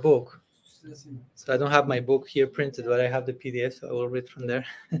quote in my book. So I don't have my book here printed, but I have the PDF, so I will read from there.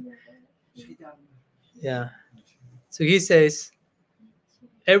 Yeah. So he says,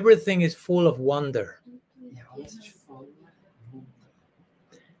 everything is full of wonder.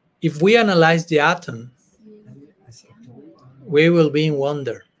 If we analyze the atom, we will be in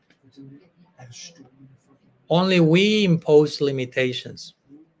wonder. Only we impose limitations.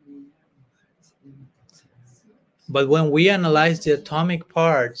 But when we analyze the atomic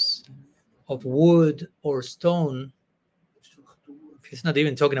parts of wood or stone, he's not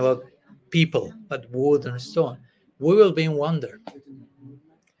even talking about people, but wood and stone, we will be in wonder.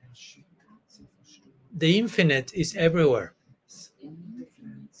 The infinite is everywhere.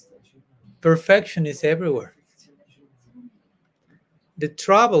 Perfection is everywhere. The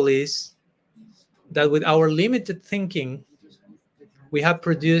trouble is that with our limited thinking, we have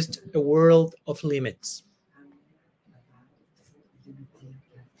produced a world of limits.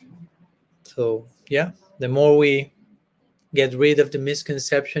 So, yeah, the more we get rid of the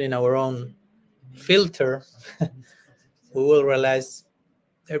misconception in our own filter, we will realize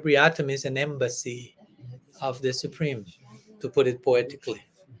every atom is an embassy of the Supreme, to put it poetically.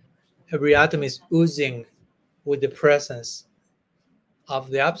 Every atom is oozing with the presence of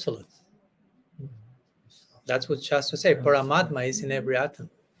the Absolute. That's what Shastra says. Paramatma is in every atom.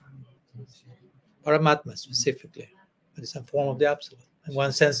 Paramatma specifically, but it's a form of the Absolute. In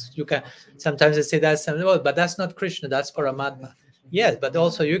one sense, you can sometimes I say that's but that's not Krishna, that's Paramatma. Yes, but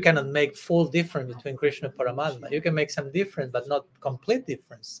also you cannot make full difference between Krishna and Paramatma. You can make some difference, but not complete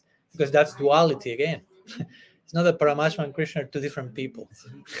difference, because that's duality again. It's not that Paramatma and Krishna are two different people.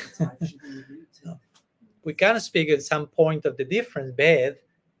 No. We can speak at some point of the difference, bed,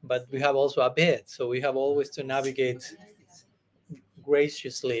 but we have also a bed. So we have always to navigate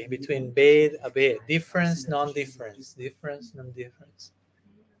graciously between bed, a bed, difference, non-difference, difference, non-difference.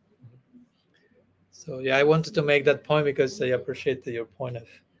 So yeah, I wanted to make that point because I appreciate your point of.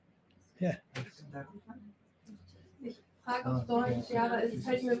 Ich frage auf Deutsch, ja, aber es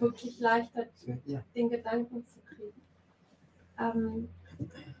fällt mir wirklich leichter, Ja. den Gedanken zu kriegen.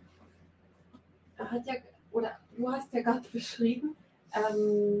 Er hat ja, oder du hast ja gerade beschrieben,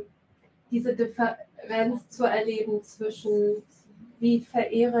 diese Differenz zu erleben zwischen, wie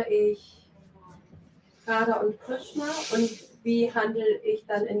verehre ich Radha und Krishna und wie handle ich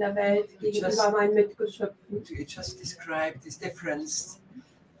dann in der Welt gegenüber meinen Mitgeschöpfen. You just described this difference,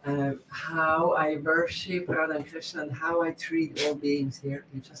 how I worship Radha and Krishna and how I treat all beings here.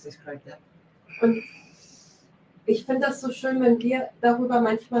 You just described that. Und ich finde das so schön, wenn wir darüber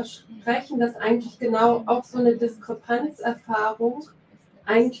manchmal sprechen, dass eigentlich genau auch so eine Diskrepanzerfahrung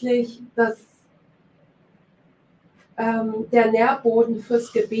eigentlich der Nährboden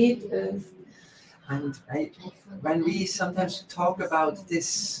fürs Gebet ist. And when we sometimes talk about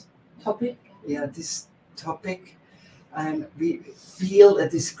this Topic. this topic, we feel a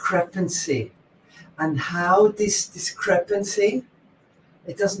discrepancy, and how this discrepancy,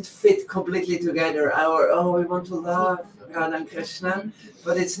 it doesn't fit completely together. We want to love Radha and Krishna,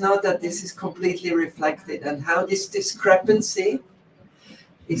 but it's not that this is completely reflected, and how this discrepancy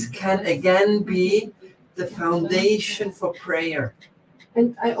can again be the foundation for prayer.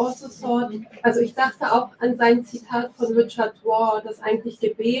 And I also thought, also ich dachte auch an sein Zitat von Richard Rohr, dass eigentlich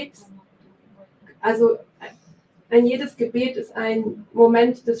Gebet, also jedes Gebet ist ein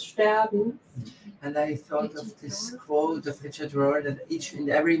Moment des Sterbens. And I thought of this quote of Richard Rohr that each and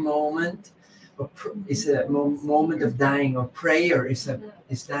every moment is a moment of dying, or prayer is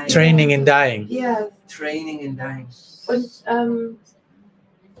dying. Training in dying. Yes. Training in dying.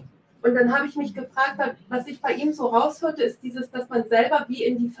 Und dann habe ich mich gefragt, was ich bei ihm so raushörte, ist dass man selber wie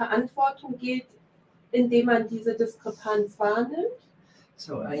in die Verantwortung geht, indem man diese Diskrepanz wahrnimmt.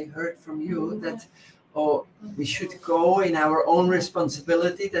 So I heard from you that we should go in our own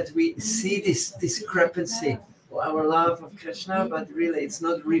responsibility, that we see this discrepancy, our love of Krishna, but really it's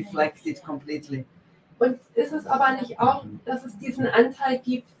not reflected completely. Und ist es aber nicht auch, dass es diesen Anteil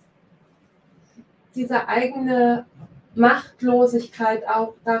gibt, diese eigene Machtlosigkeit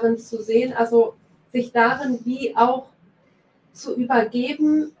auch darin zu sehen, also sich darin wie auch zu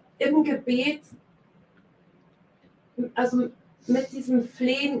übergeben im Gebet, also mit diesem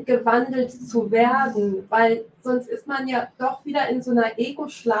Flehen gewandelt zu werden, weil sonst ist man ja doch wieder in so einer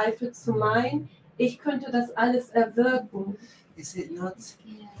Ego-Schleife zu meinen, ich könnte das alles erwirken. Is it not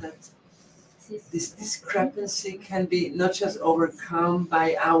that this discrepancy can be not just overcome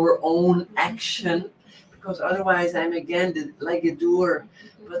by our own action, because otherwise I'm again like a doer,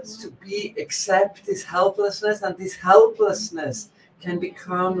 but to accept this helplessness, and this helplessness can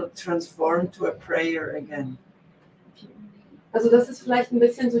become transformed to a prayer again. Also das ist vielleicht ein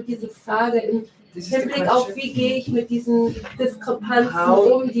bisschen so diese Frage im Hinblick auf, wie gehe ich mit diesen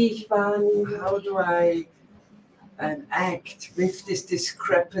Diskrepanzen die ich wahrnehme. How do I act with this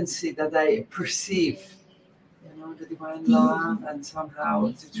discrepancy that I perceive? The divine love, and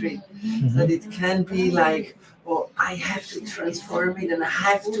somehow to treat that it can be like, I have to transform it and I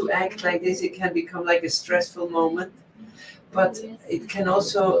have to act like this. It can become like a stressful moment, but it can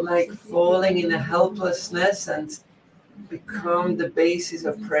also like falling in a helplessness and become the basis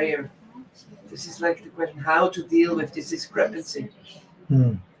of prayer. This is like the question, how to deal with this discrepancy.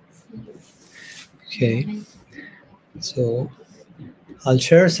 Okay, so I'll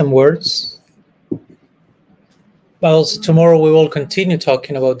share some words. But also tomorrow we will continue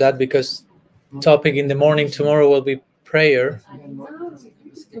talking about that, because topic in the morning tomorrow will be prayer.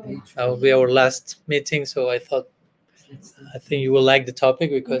 That will be our last meeting, so I think you will like the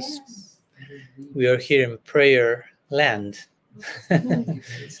topic, because we are here in prayer land.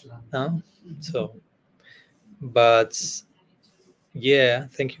 No? So, but yeah,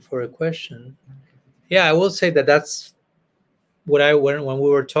 thank you for your question. Yeah, I will say that's what when we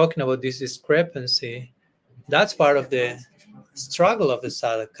were talking about this discrepancy, that's part of the struggle of the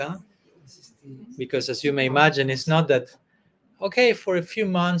sadhaka, because as you may imagine, it's not that, okay, for a few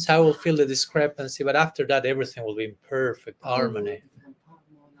months I will feel the discrepancy, but after that everything will be in perfect harmony.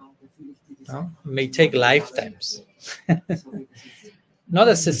 No? It may take lifetimes. Not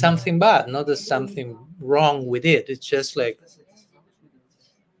as there's something bad, not as something wrong with it. It's just like,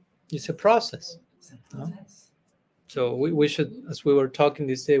 it's a process. No? So we should, as we were talking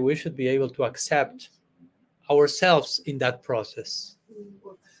this day, we should be able to accept ourselves in that process.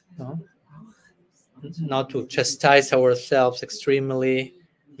 No? Not to chastise ourselves extremely,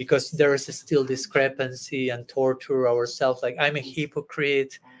 because there is still discrepancy, and torture ourselves like, I'm a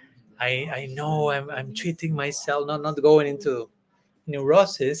hypocrite, I know I'm cheating myself, not going into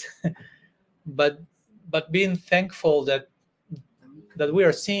neurosis, but but being thankful that we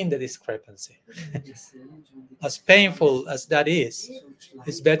are seeing the discrepancy. As painful as that is,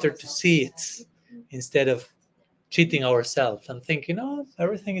 it's better to see it instead of cheating ourselves and thinking, oh,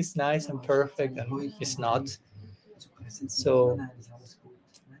 everything is nice and perfect, and it's not. So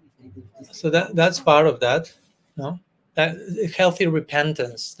that's part of that, no? That healthy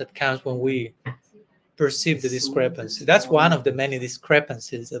repentance that comes when we perceive the discrepancy. That's one of the many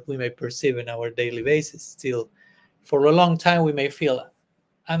discrepancies that we may perceive in our daily basis. Still, for a long time, we may feel,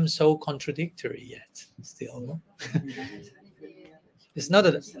 I'm so contradictory yet. Still, no? It's not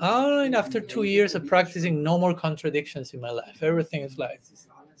that, oh, and after 2 years of practicing, no more contradictions in my life. Everything is like,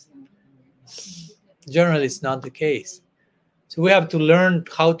 generally, it's not the case. So we have to learn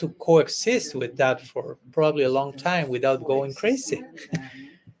how to coexist with that for probably a long time without going crazy,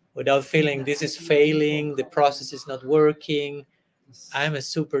 without feeling this is failing, the process is not working, I'm a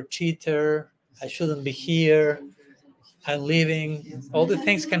super cheater, I shouldn't be here, I'm leaving. All the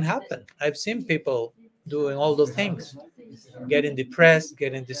things can happen. I've seen people doing all those things, getting depressed,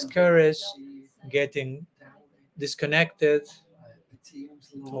 getting discouraged, getting disconnected,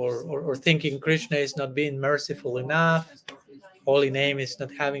 or thinking Krishna is not being merciful enough, holy name is not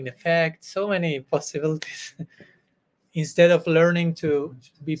having effect. So many possibilities. Instead of learning to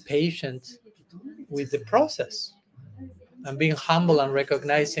be patient with the process and being humble and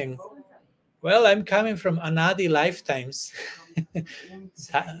recognizing, well, I'm coming from anadi lifetimes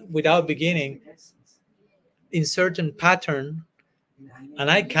without beginning in certain pattern, and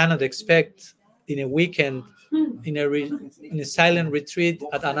I cannot expect in a weekend in a silent retreat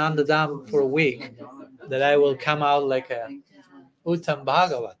at Ananda Dham for a week that I will come out like a Uttam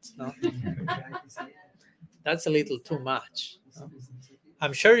Bhagavat. No? That's a little too much. No?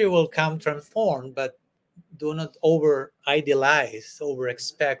 I'm sure you will come transformed, but do not over idealize, over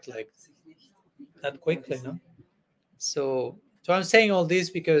expect like that quickly. No. So I'm saying all this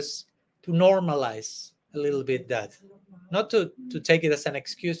because to normalize a little bit that, not to take it as an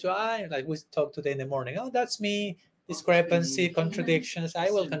excuse to like we talked today in the morning. Oh, that's me. Discrepancy, contradictions. I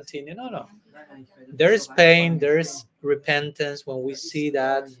will continue. No. There is pain. There is repentance when we see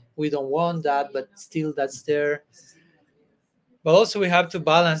that we don't want that, but still that's there. But also we have to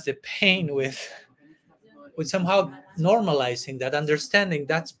balance the pain with somehow normalizing that, understanding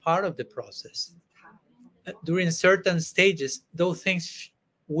that's part of the process. During certain stages, those things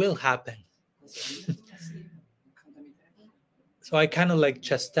will happen. So I kind of like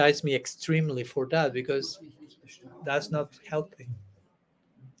chastise me extremely for that because that's not helping.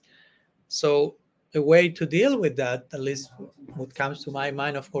 So a way to deal with that, at least what comes to my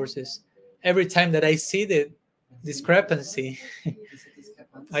mind, of course, is every time that I see the discrepancy,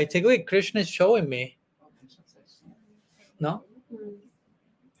 I take, wait, Krishna is showing me. No?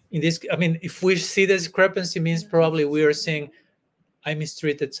 In this, I mean, if we see the discrepancy, means probably we are saying, I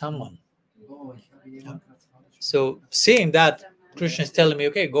mistreated someone. Yeah. So seeing that, Krishna is telling me,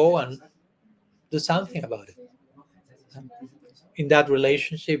 okay, go and do something about it. In that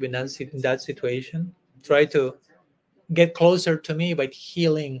relationship, in that situation, try to get closer to me by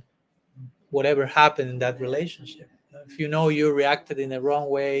healing whatever happened in that relationship. If you know you reacted in the wrong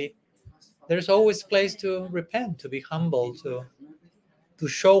way, there's always place to repent, to be humble, to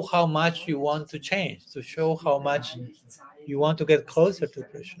show how much you want to change, to show how much you want to get closer to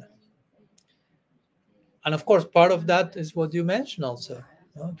Krishna. And of course, part of that is what you mentioned also,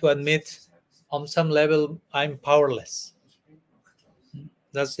 to admit on some level I'm powerless.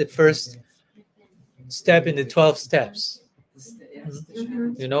 That's the first step in the 12 steps.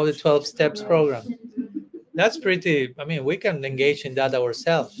 You know, the 12 steps program. That's pretty, I mean, we can engage in that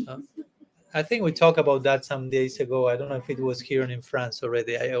ourselves. No? I think we talked about that some days ago. I don't know if it was here in France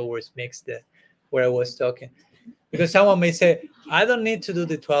already. I always mix where I was talking. Because someone may say, I don't need to do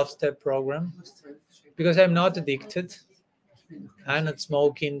the 12-step program because I'm not addicted. I'm not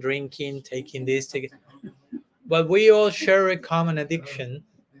smoking, drinking, taking this, but we all share a common addiction,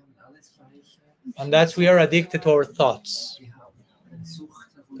 and that's we are addicted to our thoughts,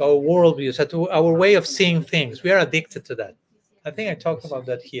 to our worldviews, to our way of seeing things. We are addicted to that. I think I talked about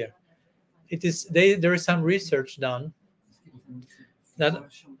that here. There is some research done that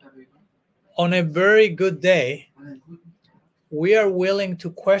on a very good day, we are willing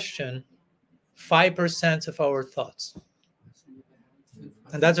to question 5% of our thoughts.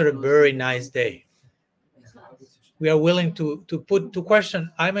 And that's a very nice day. We are willing to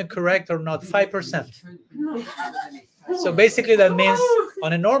question, am I correct or not, 5%. So basically that means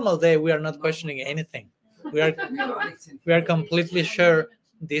on a normal day, we are not questioning anything. We are completely sure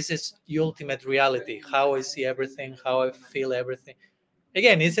this is the ultimate reality, how I see everything, how I feel everything.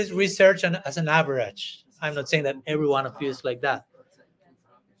 Again, this is research as an average. I'm not saying that every one of you is like that,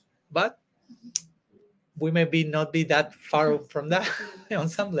 but we may not be that far from that on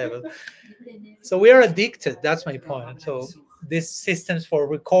some level. So we are addicted. That's my point. So these systems for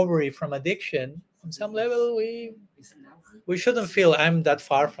recovery from addiction, on some level, we shouldn't feel I'm that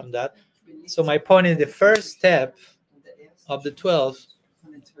far from that. So my point is the first step of the 12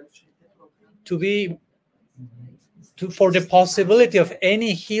 for the possibility of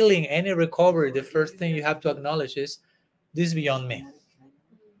any healing, any recovery, the first thing you have to acknowledge is this is beyond me.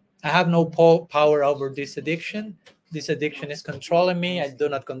 I have no power over this addiction. This addiction is controlling me. I do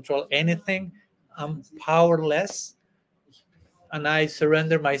not control anything. I'm powerless. And I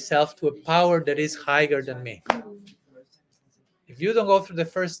surrender myself to a power that is higher than me. If you don't go through the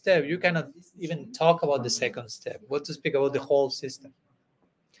first step, you cannot even talk about the second step. What to speak about the whole system.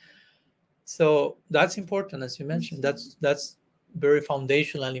 So that's important, as you mentioned. That's very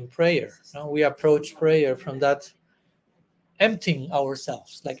foundational in prayer. We approach prayer from that emptying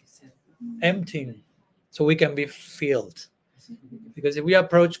ourselves, like emptying, so we can be filled. Because if we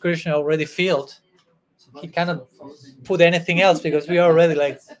approach Krishna already filled, he cannot put anything else because we are already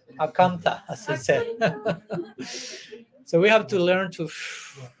like akanta, as I said. So we have to learn to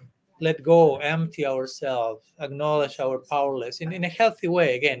let go, empty ourselves, acknowledge our powerless in a healthy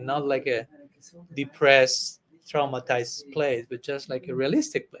way. Again, not like a depressed, traumatized place, but just like a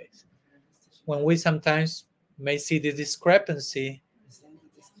realistic place. When we sometimes may see the discrepancy,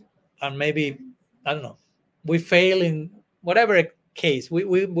 and maybe, I don't know, we fail in whatever case,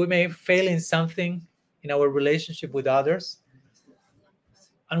 we may fail in something in our relationship with others,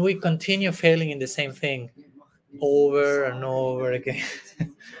 and we continue failing in the same thing over and over again.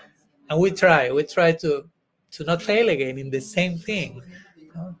 And we try to not fail again in the same thing,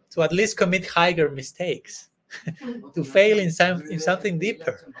 to at least commit higher mistakes, to fail in something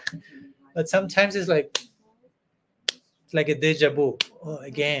deeper. But sometimes it's like a deja vu.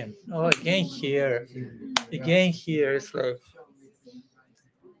 Again here. It's like,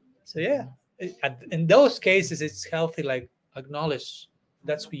 so yeah. In those cases, it's healthy, like acknowledge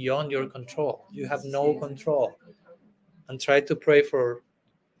that's beyond your control. You have no control, and try to pray for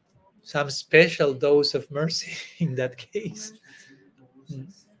some special dose of mercy in that case.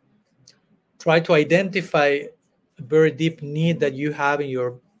 Try to identify a very deep need that you have in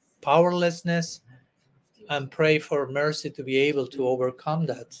your powerlessness, and pray for mercy to be able to overcome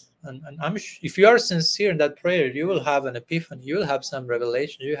that. And if you are sincere in that prayer, you will have an epiphany. You will have some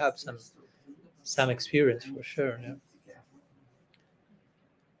revelation. You have some experience for sure. Yeah.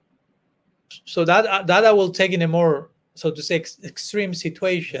 So that I will take in a more, so to say, extreme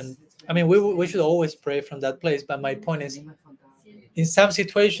situation. I mean, we should always pray from that place. But my point is, in some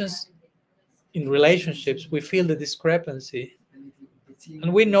situations, in relationships, we feel the discrepancy,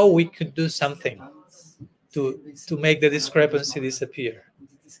 and we know we could do something to make the discrepancy disappear.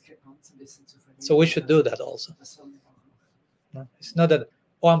 So we should do that also. No? It's not that,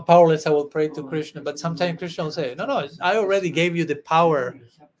 I'm powerless, I will pray to Krishna. But sometimes Krishna will say, no, I already gave you the power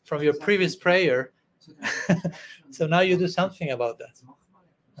from your previous prayer. So now you do something about that.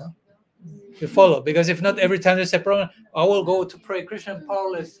 No? You follow. Because if not, every time there's a problem, I will go to pray, Krishna, I'm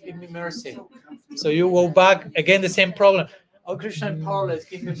powerless, give me mercy. So you go back, again, the same problem. Oh, Krishna, I'm powerless,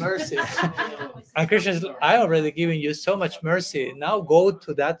 give me mercy. And Krishna says, I already given you so much mercy. Now go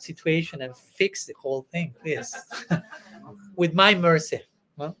to that situation and fix the whole thing, please. With my mercy.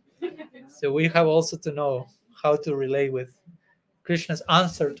 Well, so we have also to know how to relate with Krishna's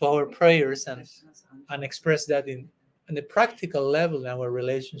answer to our prayers and express that in a practical level in our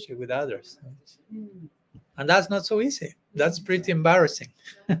relationship with others. And that's not so easy. That's pretty embarrassing.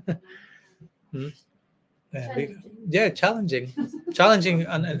 Challenging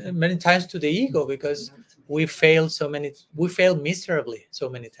and many times to the ego, because we fail miserably so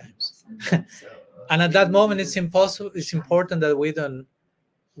many times. And at that moment, it's important that we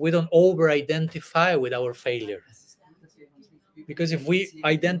don't over-identify with our failure. Because if we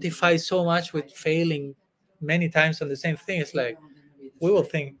identify so much with failing many times on the same thing, it's like we will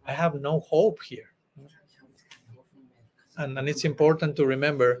think, I have no hope here. And it's important to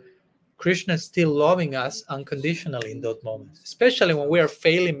remember, Krishna is still loving us unconditionally in those moments, especially when we are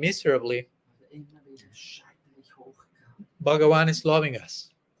failing miserably. Bhagavan is loving us,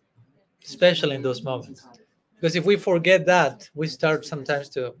 especially in those moments. Because if we forget that, we start sometimes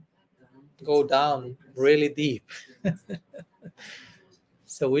to go down really deep.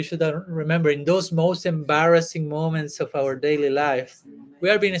 So we should remember, in those most embarrassing moments of our daily life, we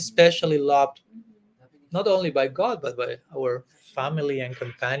are being especially loved, not only by God, but by our family and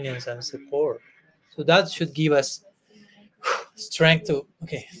companions and support. So that should give us strength to,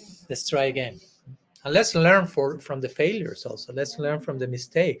 okay, let's try again. And let's learn from the failures also. Let's learn from the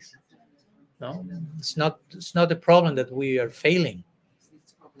mistakes. No, it's not the problem that we are failing.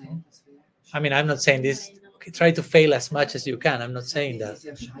 I mean, I'm not saying this. Okay, try to fail as much as you can. I'm not saying that.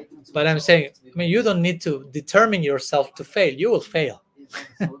 But I'm saying, I mean, you don't need to determine yourself to fail. You will fail.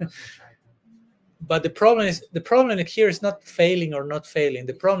 But the problem here is not failing or not failing.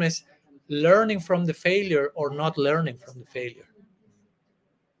 The problem is learning from the failure or not learning from the failure.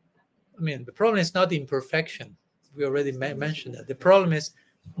 I mean, the problem is not imperfection. We already mentioned that. The problem is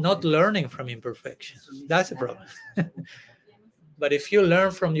not learning from imperfection. That's the problem. But if you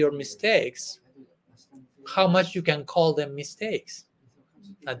learn from your mistakes, how much you can call them mistakes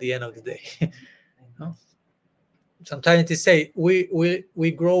at the end of the day. No? Sometimes they say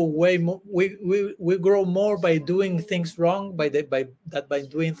we grow way more. We grow more by doing things wrong by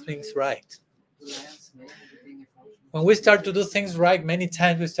doing things right. When we start to do things right, many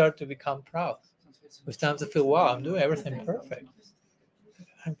times we start to become proud. We start to feel, wow, I'm doing everything perfect.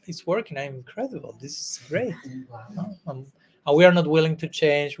 It's working. I'm incredible. This is great. And we are not willing to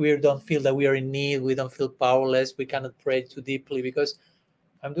change. We don't feel that we are in need. We don't feel powerless. We cannot pray too deeply because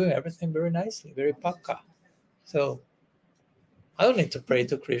I'm doing everything very nicely, very pakka. So I don't need to pray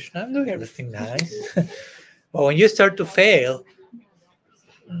to Krishna. I'm doing everything nice. But when you start to fail,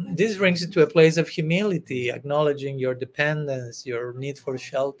 this brings you to a place of humility, acknowledging your dependence, your need for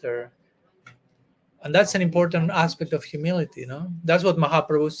shelter. And that's an important aspect of humility, no? That's what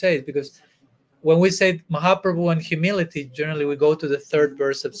Mahaprabhu says, because when we say Mahaprabhu and humility, generally we go to the third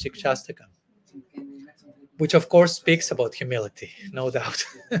verse of Sikshastakam, which of course speaks about humility, no doubt.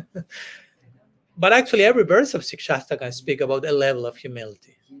 But actually every verse of Sikshastakam speaks about a level of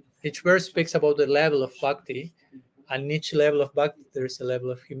humility. Each verse speaks about the level of bhakti, and in each level of bhakti there is a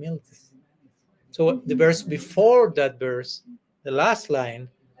level of humility. So the verse before that verse, the last line,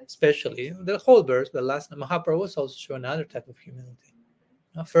 especially the whole verse, the last, Mahaprabhu also shows another type of humility.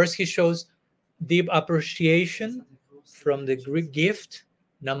 Now, first, he shows deep appreciation from the Greek gift,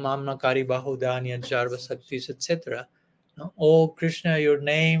 Namamna Kari Bahudanya Jarva Shaktis, etc. Oh Krishna, your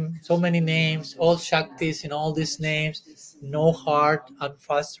name, so many names, all Shaktis in all these names, no heart,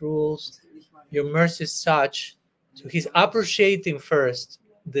 unfast rules. Your mercy is such. So he's appreciating first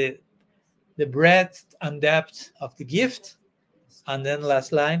the breadth and depth of the gift. And then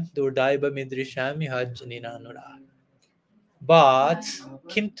last line, Durdaiba Midrishami Hajjanina Anura. But,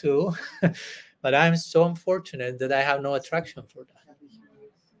 Kintu, but I'm so unfortunate that I have no attraction for that.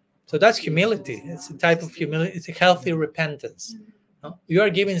 So that's humility. It's a type of humility. It's a healthy repentance. No? You are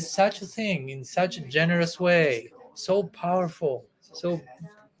giving such a thing in such a generous way, so powerful, so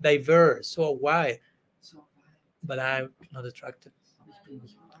diverse, so wide, but I'm not attracted.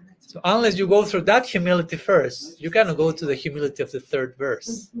 So unless you go through that humility first, you cannot go to the humility of the third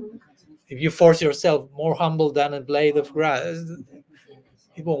verse. If you force yourself more humble than a blade of grass,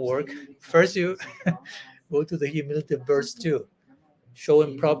 it won't work. First, you go to the humility of verse 2,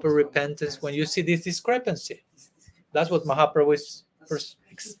 showing proper repentance when you see this discrepancy. That's what Mahaprabhu is first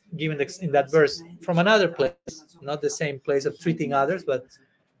given in that verse from another place, not the same place of treating others, but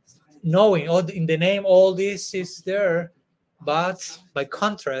knowing in the name all this is there. But by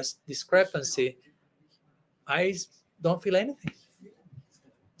contrast, discrepancy, I don't feel anything.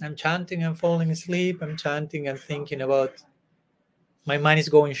 I'm chanting and falling asleep. I'm chanting and thinking about, my mind is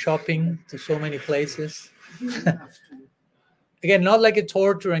going shopping to so many places. Again, not like a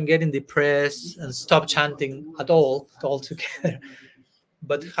torture and getting depressed and stop chanting at all altogether,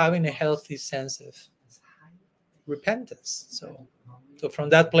 but having a healthy sense of repentance. So from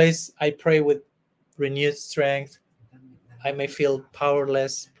that place, I pray with renewed strength. I may feel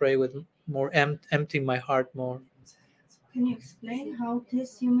powerless, pray with more emptying my heart more. Can you explain how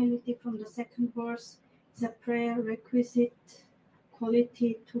this humility from the second verse is a prerequisite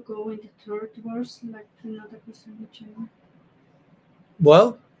quality to go in the third verse, like another person?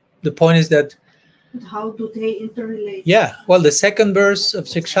 Well, the point is that. But how do they interrelate? Yeah, well, the second verse of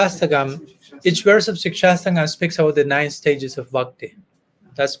Sikshastakam, each verse of Sikshastakam speaks about the 9 stages of bhakti.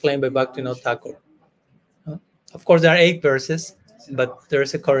 That's explained by Bhaktivinoda Thakur. Of course, there are 8 verses, but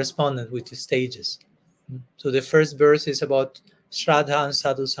there's a correspondence with the stages. So the first verse is about Shraddha and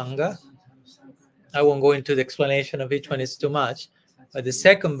Sadhu Sangha. I won't go into the explanation of each one, it's too much. But the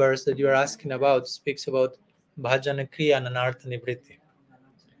second verse that you're asking about speaks about Bhajana Kriya and Anartha Nivritti.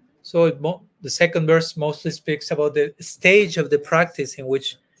 So the second verse mostly speaks about the stage of the practice in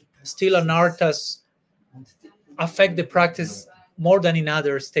which still anarthas affect the practice more than in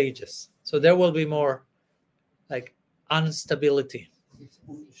other stages. So there will be more like instability.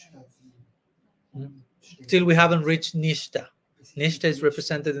 Still, we haven't reached Nishta. Nishta is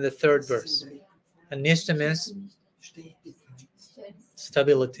represented in the third verse. And Nishta means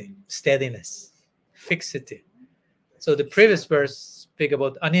stability, steadiness, fixity. So the previous verse speak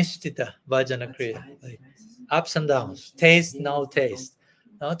about anishtita vajana kriya, like ups and downs, taste, no taste.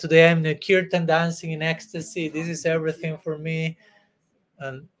 Now today I'm in a kirtan dancing in ecstasy. This is everything for me.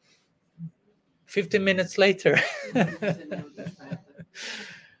 And 15 minutes later,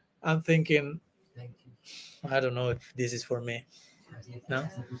 I'm thinking, I don't know if this is for me. No,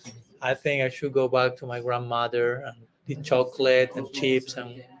 I think I should go back to my grandmother and eat chocolate and chips,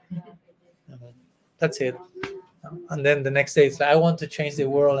 and that's it. And then the next day, it's like, I want to change the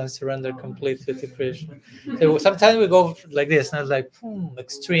world and surrender completely to Krishna. So sometimes we go like this, and it's like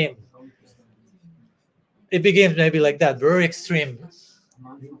extreme. It begins maybe like that, very extreme.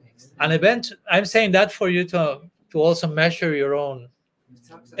 An event. I'm saying that for you to also measure your own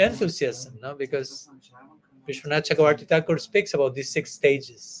enthusiasm, no? Because Vishwanath Chakravarti Thakur speaks about these 6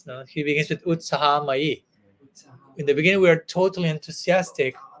 stages. No? He begins with Utsaha Mayi. In the beginning, we are totally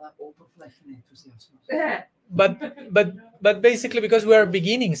enthusiastic, but basically because we are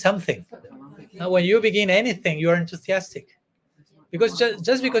beginning something. Now, when you begin anything, you are enthusiastic. Because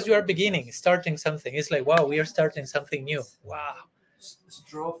just because you are beginning, starting something, it's like, wow, we are starting something new. Wow.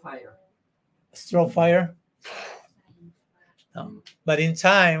 Straw fire. Straw fire. No. But in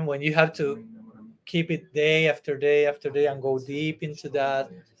time, when you have to keep it day after day after day and go deep into that,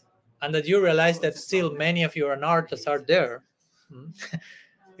 and that you realize that still many of your artists are there,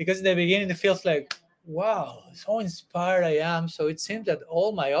 because in the beginning it feels like, wow, so inspired I am. So it seems that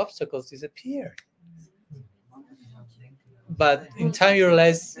all my obstacles disappear. But in time you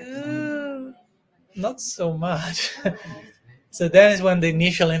realize, not so much. So then is when the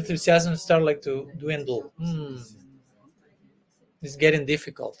initial enthusiasm start like to dwindle. It's getting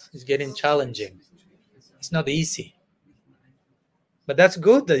difficult. It's getting challenging. It's not easy. But that's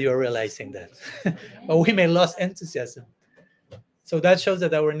good that you're realizing that. But we may lose enthusiasm. So that shows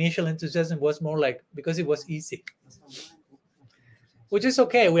that our initial enthusiasm was more like because it was easy. Which is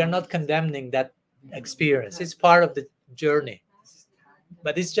okay. We are not condemning that experience. It's part of the journey.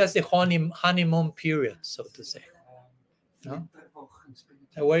 But it's just the honeymoon period, so to say. No?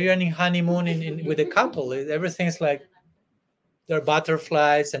 Where you're in honeymoon with a couple, everything's like there are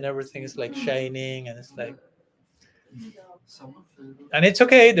butterflies and everything is like shining, and it's like, and it's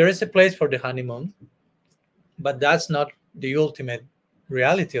okay. There is a place for the honeymoon, but that's not the ultimate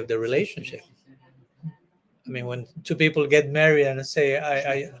reality of the relationship. I mean, when 2 people get married and say,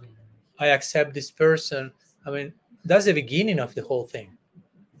 I accept this person, I mean, that's the beginning of the whole thing.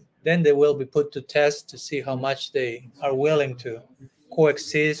 Then they will be put to test to see how much they are willing to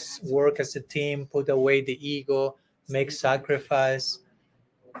coexist, work as a team, put away the ego, make sacrifice.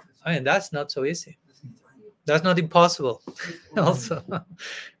 I mean, that's not so easy. That's not impossible. Also,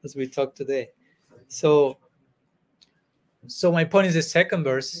 as we talked today. So my point is the second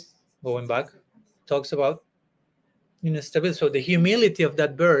verse, going back, talks about stability. So the humility of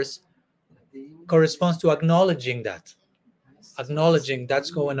that verse corresponds to acknowledging that's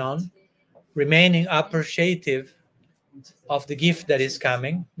going on, remaining appreciative of the gift that is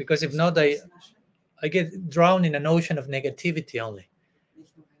coming, because if not, I get drowned in an ocean of negativity only.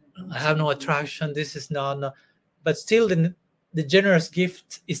 I have no attraction, this is not, but still the generous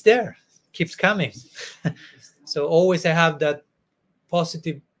gift is there, keeps coming. So always I have that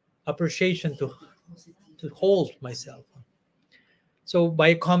positive appreciation to hold myself. So by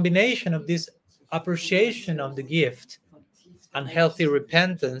a combination of this appreciation of the gift and healthy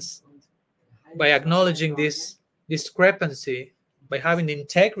repentance, by acknowledging this discrepancy, by having the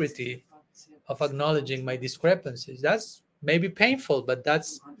integrity of acknowledging my discrepancies, that's maybe painful, but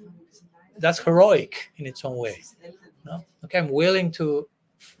that's heroic in its own way. No? Okay, I'm willing to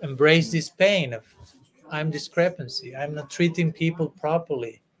embrace this pain of I'm discrepancy. I'm not treating people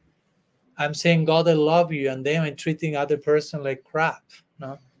properly. I'm saying, God, I love you, and then I'm treating other person like crap.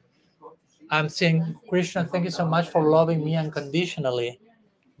 No, I'm saying, Krishna, thank you so much for loving me unconditionally,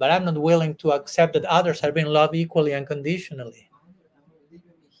 but I'm not willing to accept that others are being loved equally unconditionally.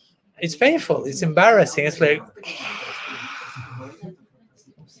 It's painful. It's embarrassing. It's like,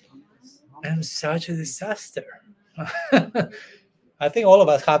 I'm such a disaster. I think all of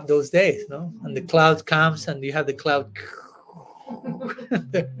us have those days, no? And the cloud comes, and you have the cloud.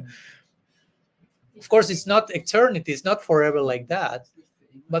 Of course, it's not eternity. It's not forever like that.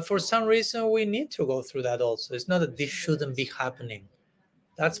 But for some reason, we need to go through that also. It's not that this shouldn't be happening.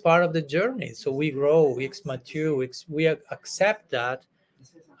 That's part of the journey. So we grow, we mature, we accept that,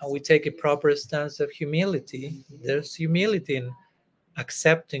 and we take a proper stance of humility. There's humility in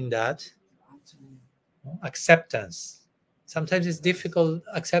accepting that Acceptance. Sometimes it's difficult.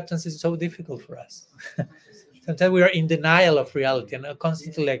 Acceptance is so difficult for us. Sometimes we are in denial of reality and are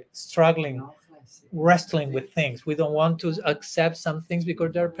constantly like struggling, wrestling with things. We don't want to accept some things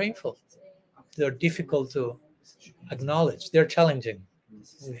because they're painful. They're difficult to acknowledge. They're challenging.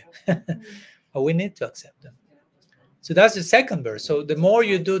 But we need to accept them. So that's the second verse. So the more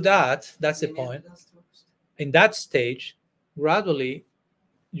you do that, that's the point. In that stage, gradually,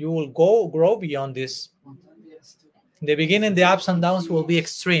 you will grow beyond this. In the beginning, the ups and downs will be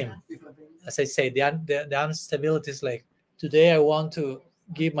extreme. As I say, the instability is like, today I want to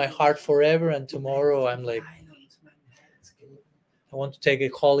give my heart forever, and tomorrow I'm like, I want to take a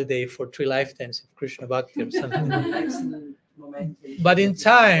holiday for 3 lifetimes of Krishna Bhakti or something. But in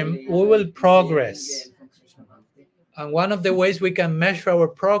time, we will progress. And one of the ways we can measure our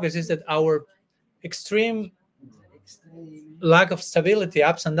progress is that our extreme lack of stability,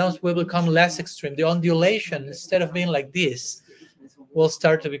 ups and downs, will become less extreme. The undulation, instead of being like this, will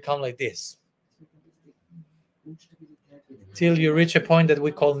start to become like this, till you reach a point that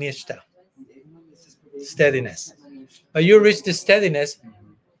we call nishta, steadiness. But you reach the steadiness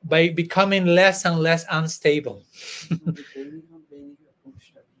by becoming less and less unstable.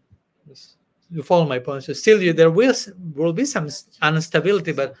 You follow my point? So still, there will be some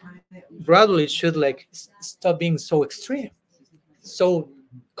instability, but gradually it should like stop being so extreme, so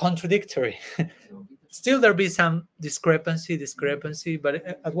contradictory. Still there'll be some discrepancy, but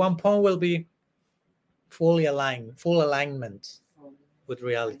at one point will be full alignment with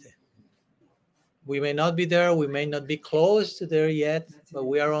reality. We may not be there, we may not be close to there yet, but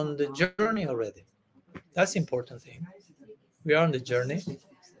we are on the journey already. That's the important thing. We are on the journey.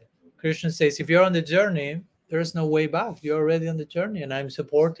 Krishna says, if you're on the journey, there's no way back. You're already on the journey, and I'm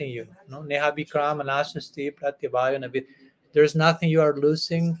supporting you. Neha Bikram and Ashasti Pratyabhayo. There's nothing you are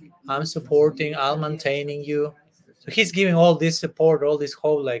losing. I'm supporting, I'm maintaining you. So he's giving all this support, all this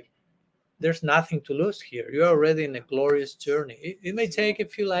hope, like there's nothing to lose here. You're already in a glorious journey. It may take a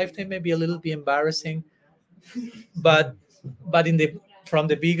few lifetimes, maybe a little bit embarrassing, but from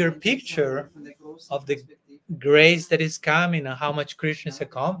the bigger picture of the grace that is coming and how much Krishna is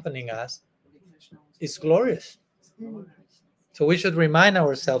accompanying us, it's glorious. So we should remind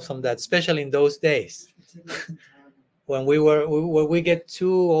ourselves of that, especially in those days. When we get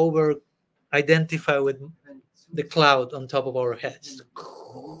too over identified with the cloud on top of our heads.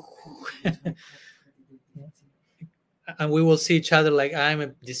 And we will see each other like, I'm a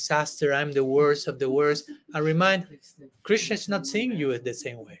disaster, I'm the worst of the worst. And remind, Krishna is not seeing you the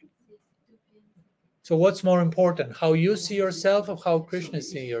same way. So what's more important, how you see yourself or how Krishna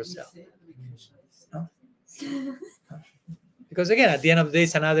is seeing yourself? No? Because again, at the end of the day,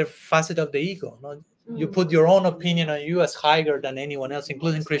 it's another facet of the ego. No? You put your own opinion on you as higher than anyone else,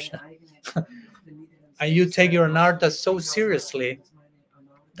 including Krishna. And you take your anarthas so seriously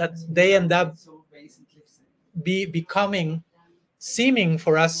that they end up seeming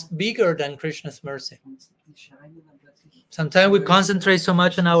for us bigger than Krishna's mercy. Sometimes we concentrate so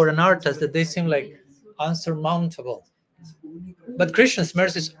much on our anarthas that they seem like unsurmountable. But Krishna's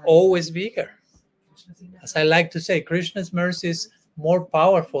mercy is always bigger. As I like to say, Krishna's mercy is more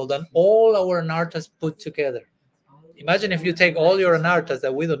powerful than all our anarthas put together. Imagine if you take all your anarthas,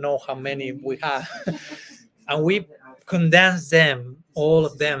 that we don't know how many we have, and we condense them, all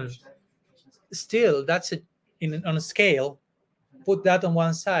of them. Still, that's on a scale. Put that on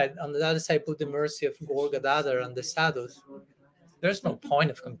one side. On the other side, put the mercy of Gaur Gadadhar and the sadhus. There's no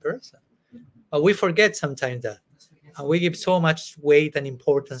point of comparison. But we forget sometimes that. And we give so much weight and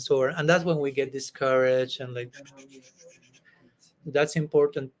importance to it. And that's when we get discouraged. And like, that's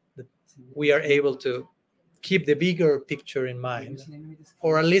important that we are able to keep the bigger picture in mind.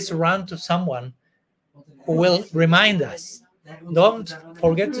 Or at least run to someone who will remind us. Don't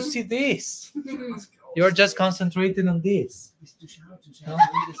forget to see this. You're just concentrating on this. No?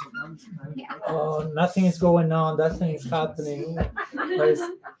 Oh, nothing is going on. Nothing is happening.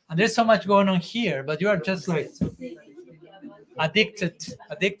 And there's so much going on here, but you are just like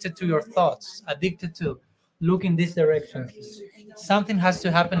addicted to your thoughts, addicted to look in this direction. Something has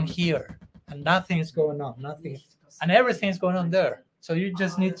to happen here, and nothing is going on. Nothing, and everything is going on there. So you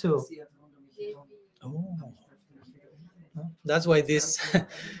just need to. Oh. That's why this.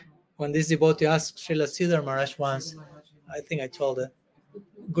 When this devotee asked Srila Sridhar Maharaj once, I think I told her,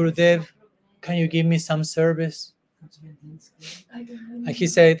 Gurudev, can you give me some service? And he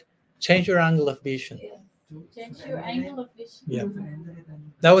said, change your angle of vision. Change your angle of vision. Yeah.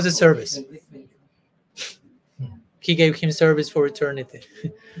 That was a service. He gave him service for eternity.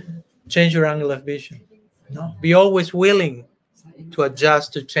 Change your angle of vision. No, be always willing to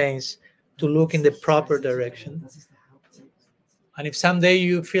adjust, to change, to look in the proper direction. And if someday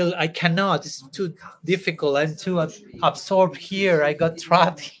you feel, I cannot, it's too difficult, I'm too absorbed here, I got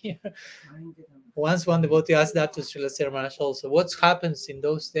trapped here. Once one devotee asked that to Srila Sri Maharaj also, what happens in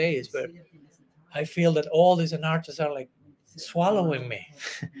those days where I feel that all these anarthas are like swallowing me?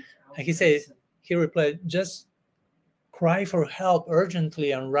 And he replied, just cry for help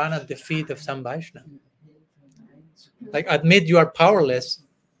urgently and run at the feet of some Vaishnava. Like, admit you are powerless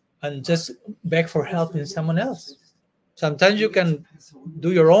and just beg for help in someone else. Sometimes you can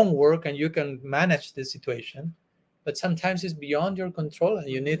do your own work and you can manage the situation, but sometimes it's beyond your control and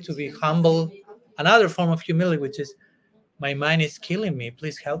you need to be humble. Another form of humility, which is, my mind is killing me,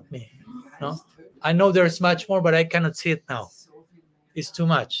 please help me. No? I know there's much more, but I cannot see it now. It's too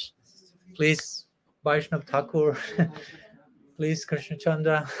much. Please, Vaishnav Thakur, please, Krishna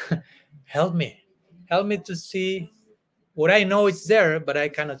Chandra, help me. Help me to see what I know is there, but I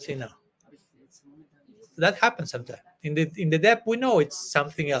cannot see now. That happens sometimes. In the depth, we know it's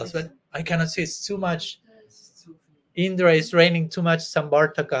something else, but I cannot see. It's too much. Indra is raining too much.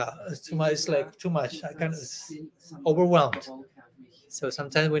 Sambartaka. It's too much. It's like too much. I can't. It's overwhelmed. So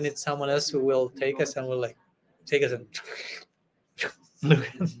sometimes we need someone else who will take us and will like take us and look.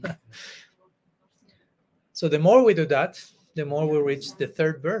 So the more we do that, the more we reach the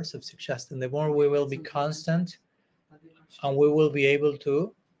third verse of Sikshastra, and the more we will be constant, and we will be able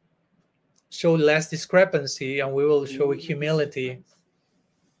to show less discrepancy, and we will show humility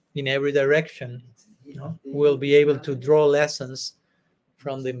in every direction. We'll be able to draw lessons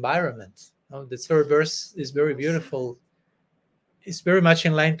from the environment. The third verse is very beautiful. It's very much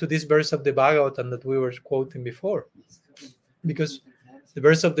in line to this verse of the Bhagavatam that we were quoting before, because the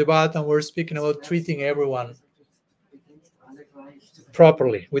verse of the Bhagavatam, we're speaking about treating everyone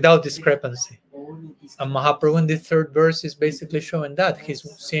properly, without discrepancy. And Mahaprabhu in the third verse is basically showing that. He's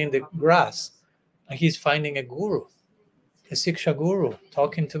seeing the grass and he's finding a guru, a Siksha guru,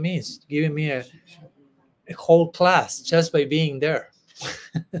 talking to me, giving me a whole class just by being there.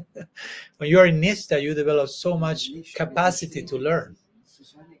 When you are in Nishta, you develop so much capacity to learn.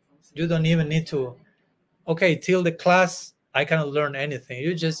 You don't even need to, till the class, I cannot learn anything.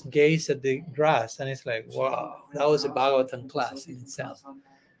 You just gaze at the grass and it's like, wow, that was a Bhagavatam class in itself.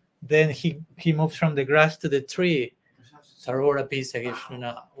 Then he moves from the grass to the tree. Sarora Pisa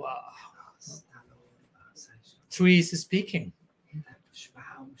Gishuna. Wow. Tree is speaking.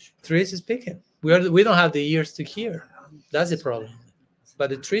 Tree is speaking. We don't have the ears to hear. That's the problem. But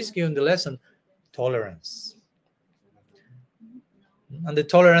the tree is giving the lesson, tolerance. And the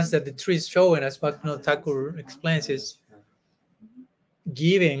tolerance that the tree is showing, as Bhaktivinoda Thakur explains, is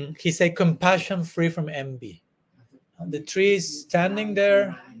giving. He said, compassion free from envy. And the tree is standing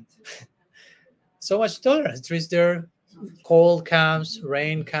there. So much tolerance. The tree is there. Cold comes,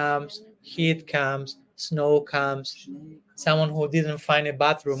 rain comes, heat comes, snow comes. Someone who didn't find a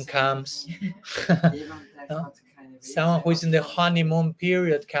bathroom comes. Someone who is in the honeymoon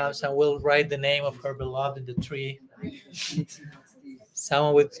period comes and will write the name of her beloved in the tree.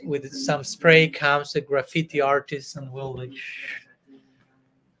 Someone with some spray comes, a graffiti artist, and will like.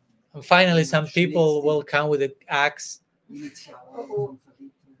 And finally, some people will come with an axe,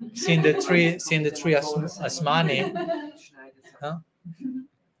 seeing the tree as money,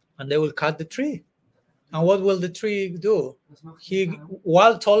 and they will cut the tree. And what will the tree do?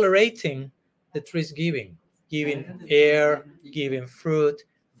 While tolerating, the tree is giving air, giving fruit,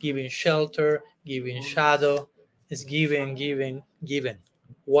 giving shelter, giving shadow. It's giving,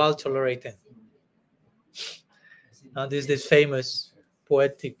 while tolerating. Now, this is this famous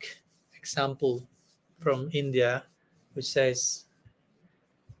poetic example from India, which says,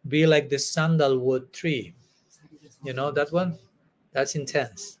 be like the sandalwood tree. You know that one? That's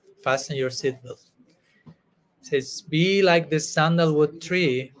intense. Fasten your seatbelt. It says, be like the sandalwood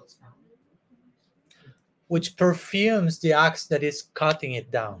tree, which perfumes the axe that is cutting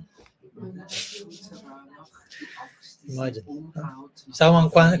it down. Imagine.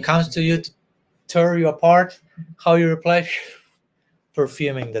 Someone comes to you to tear you apart. How you reply?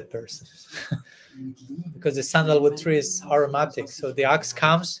 Perfuming that person. Because the sandalwood tree is aromatic. So the axe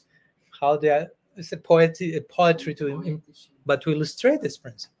comes. It's a poetry but to illustrate this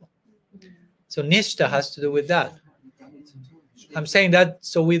principle. So Nishta has to do with that. I'm saying that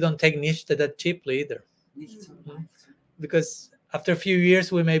so we don't take Nishta that cheaply either. Because after a few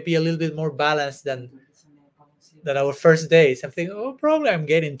years, we may be a little bit more balanced than our first days. I'm thinking, probably I'm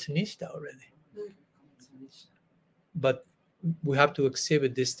getting to Nishta already. But we have to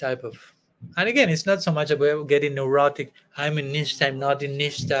exhibit this type of... And again, it's not so much about getting neurotic. I'm in Nishta, I'm not in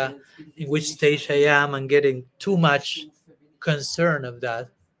Nishta, in which stage I am, and getting too much concern of that.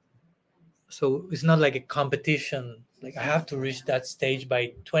 So it's not like a competition. Like I have to reach that stage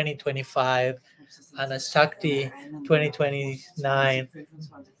by 2025, and a Shakti 2029,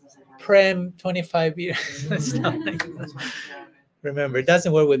 Prem 25 years. It's not like that. Remember, it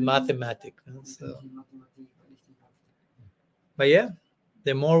doesn't work with mathematics. So. But yeah,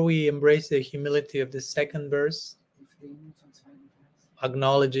 the more we embrace the humility of the second verse,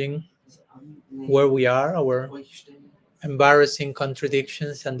 acknowledging where we are, our embarrassing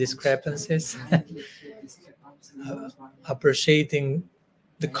contradictions and discrepancies, appreciating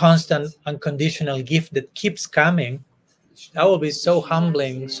the constant unconditional gift that keeps coming, that will be so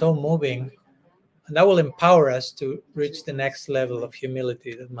humbling, so moving, and that will empower us to reach the next level of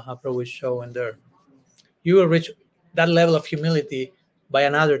humility that Mahaprabhu is showing there. You will reach that level of humility by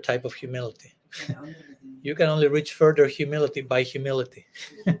another type of humility. You can only reach further humility by humility.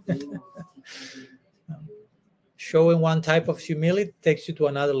 Showing one type of humility takes you to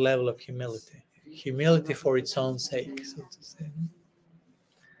another level of humility. Humility for its own sake, so to say.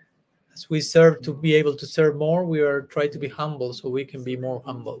 As we serve to be able to serve more, we are trying to be humble so we can be more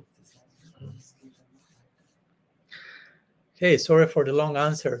humble. Okay, sorry for the long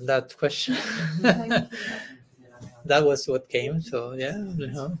answer to that question. That was what came, so yeah,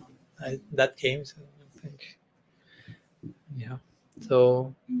 that came, so I think, yeah.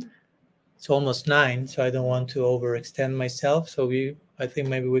 So it's almost 9, so I don't want to overextend myself. So I think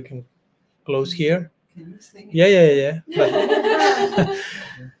maybe we can close here. Can you sing? Yeah.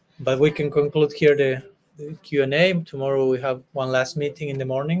 But we can conclude here the Q&A. Tomorrow we have one last meeting in the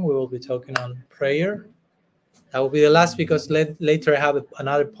morning. We will be talking on prayer. That will be the last because later I have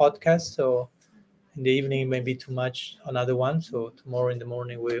another podcast. So in the evening may be too much, another one. So tomorrow in the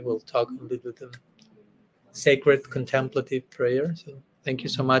morning we will talk a little bit of sacred contemplative prayer. So thank you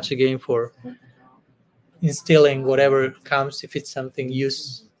so much again for instilling whatever comes. If it's something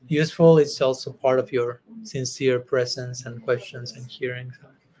useful, it's also part of your sincere presence and questions and hearing. So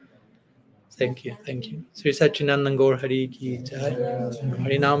thank you. Sri Satchidananda Gaur Hari Ki Jai,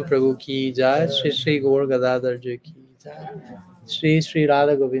 Harinam Prabhu Ki Jai, Sri Gaur Gadadhar Ji Ki Jai, Sri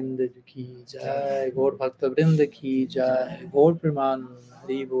Radha Govinda Ji Ki Jai, Gaur Bhakta Vrinda Ki Jai, Gaur Praman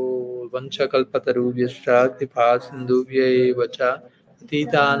Hari Bol, Vancha Kalpataru Vyashta Kripa Sindhubhya Vacha,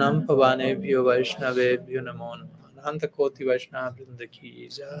 Titanam Pavanebhyo Vaishnavebhyo Namo Namo, Ananta Koti Vaishnava Vrinda Ki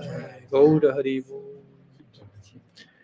Jai, Gaur Hari Bol.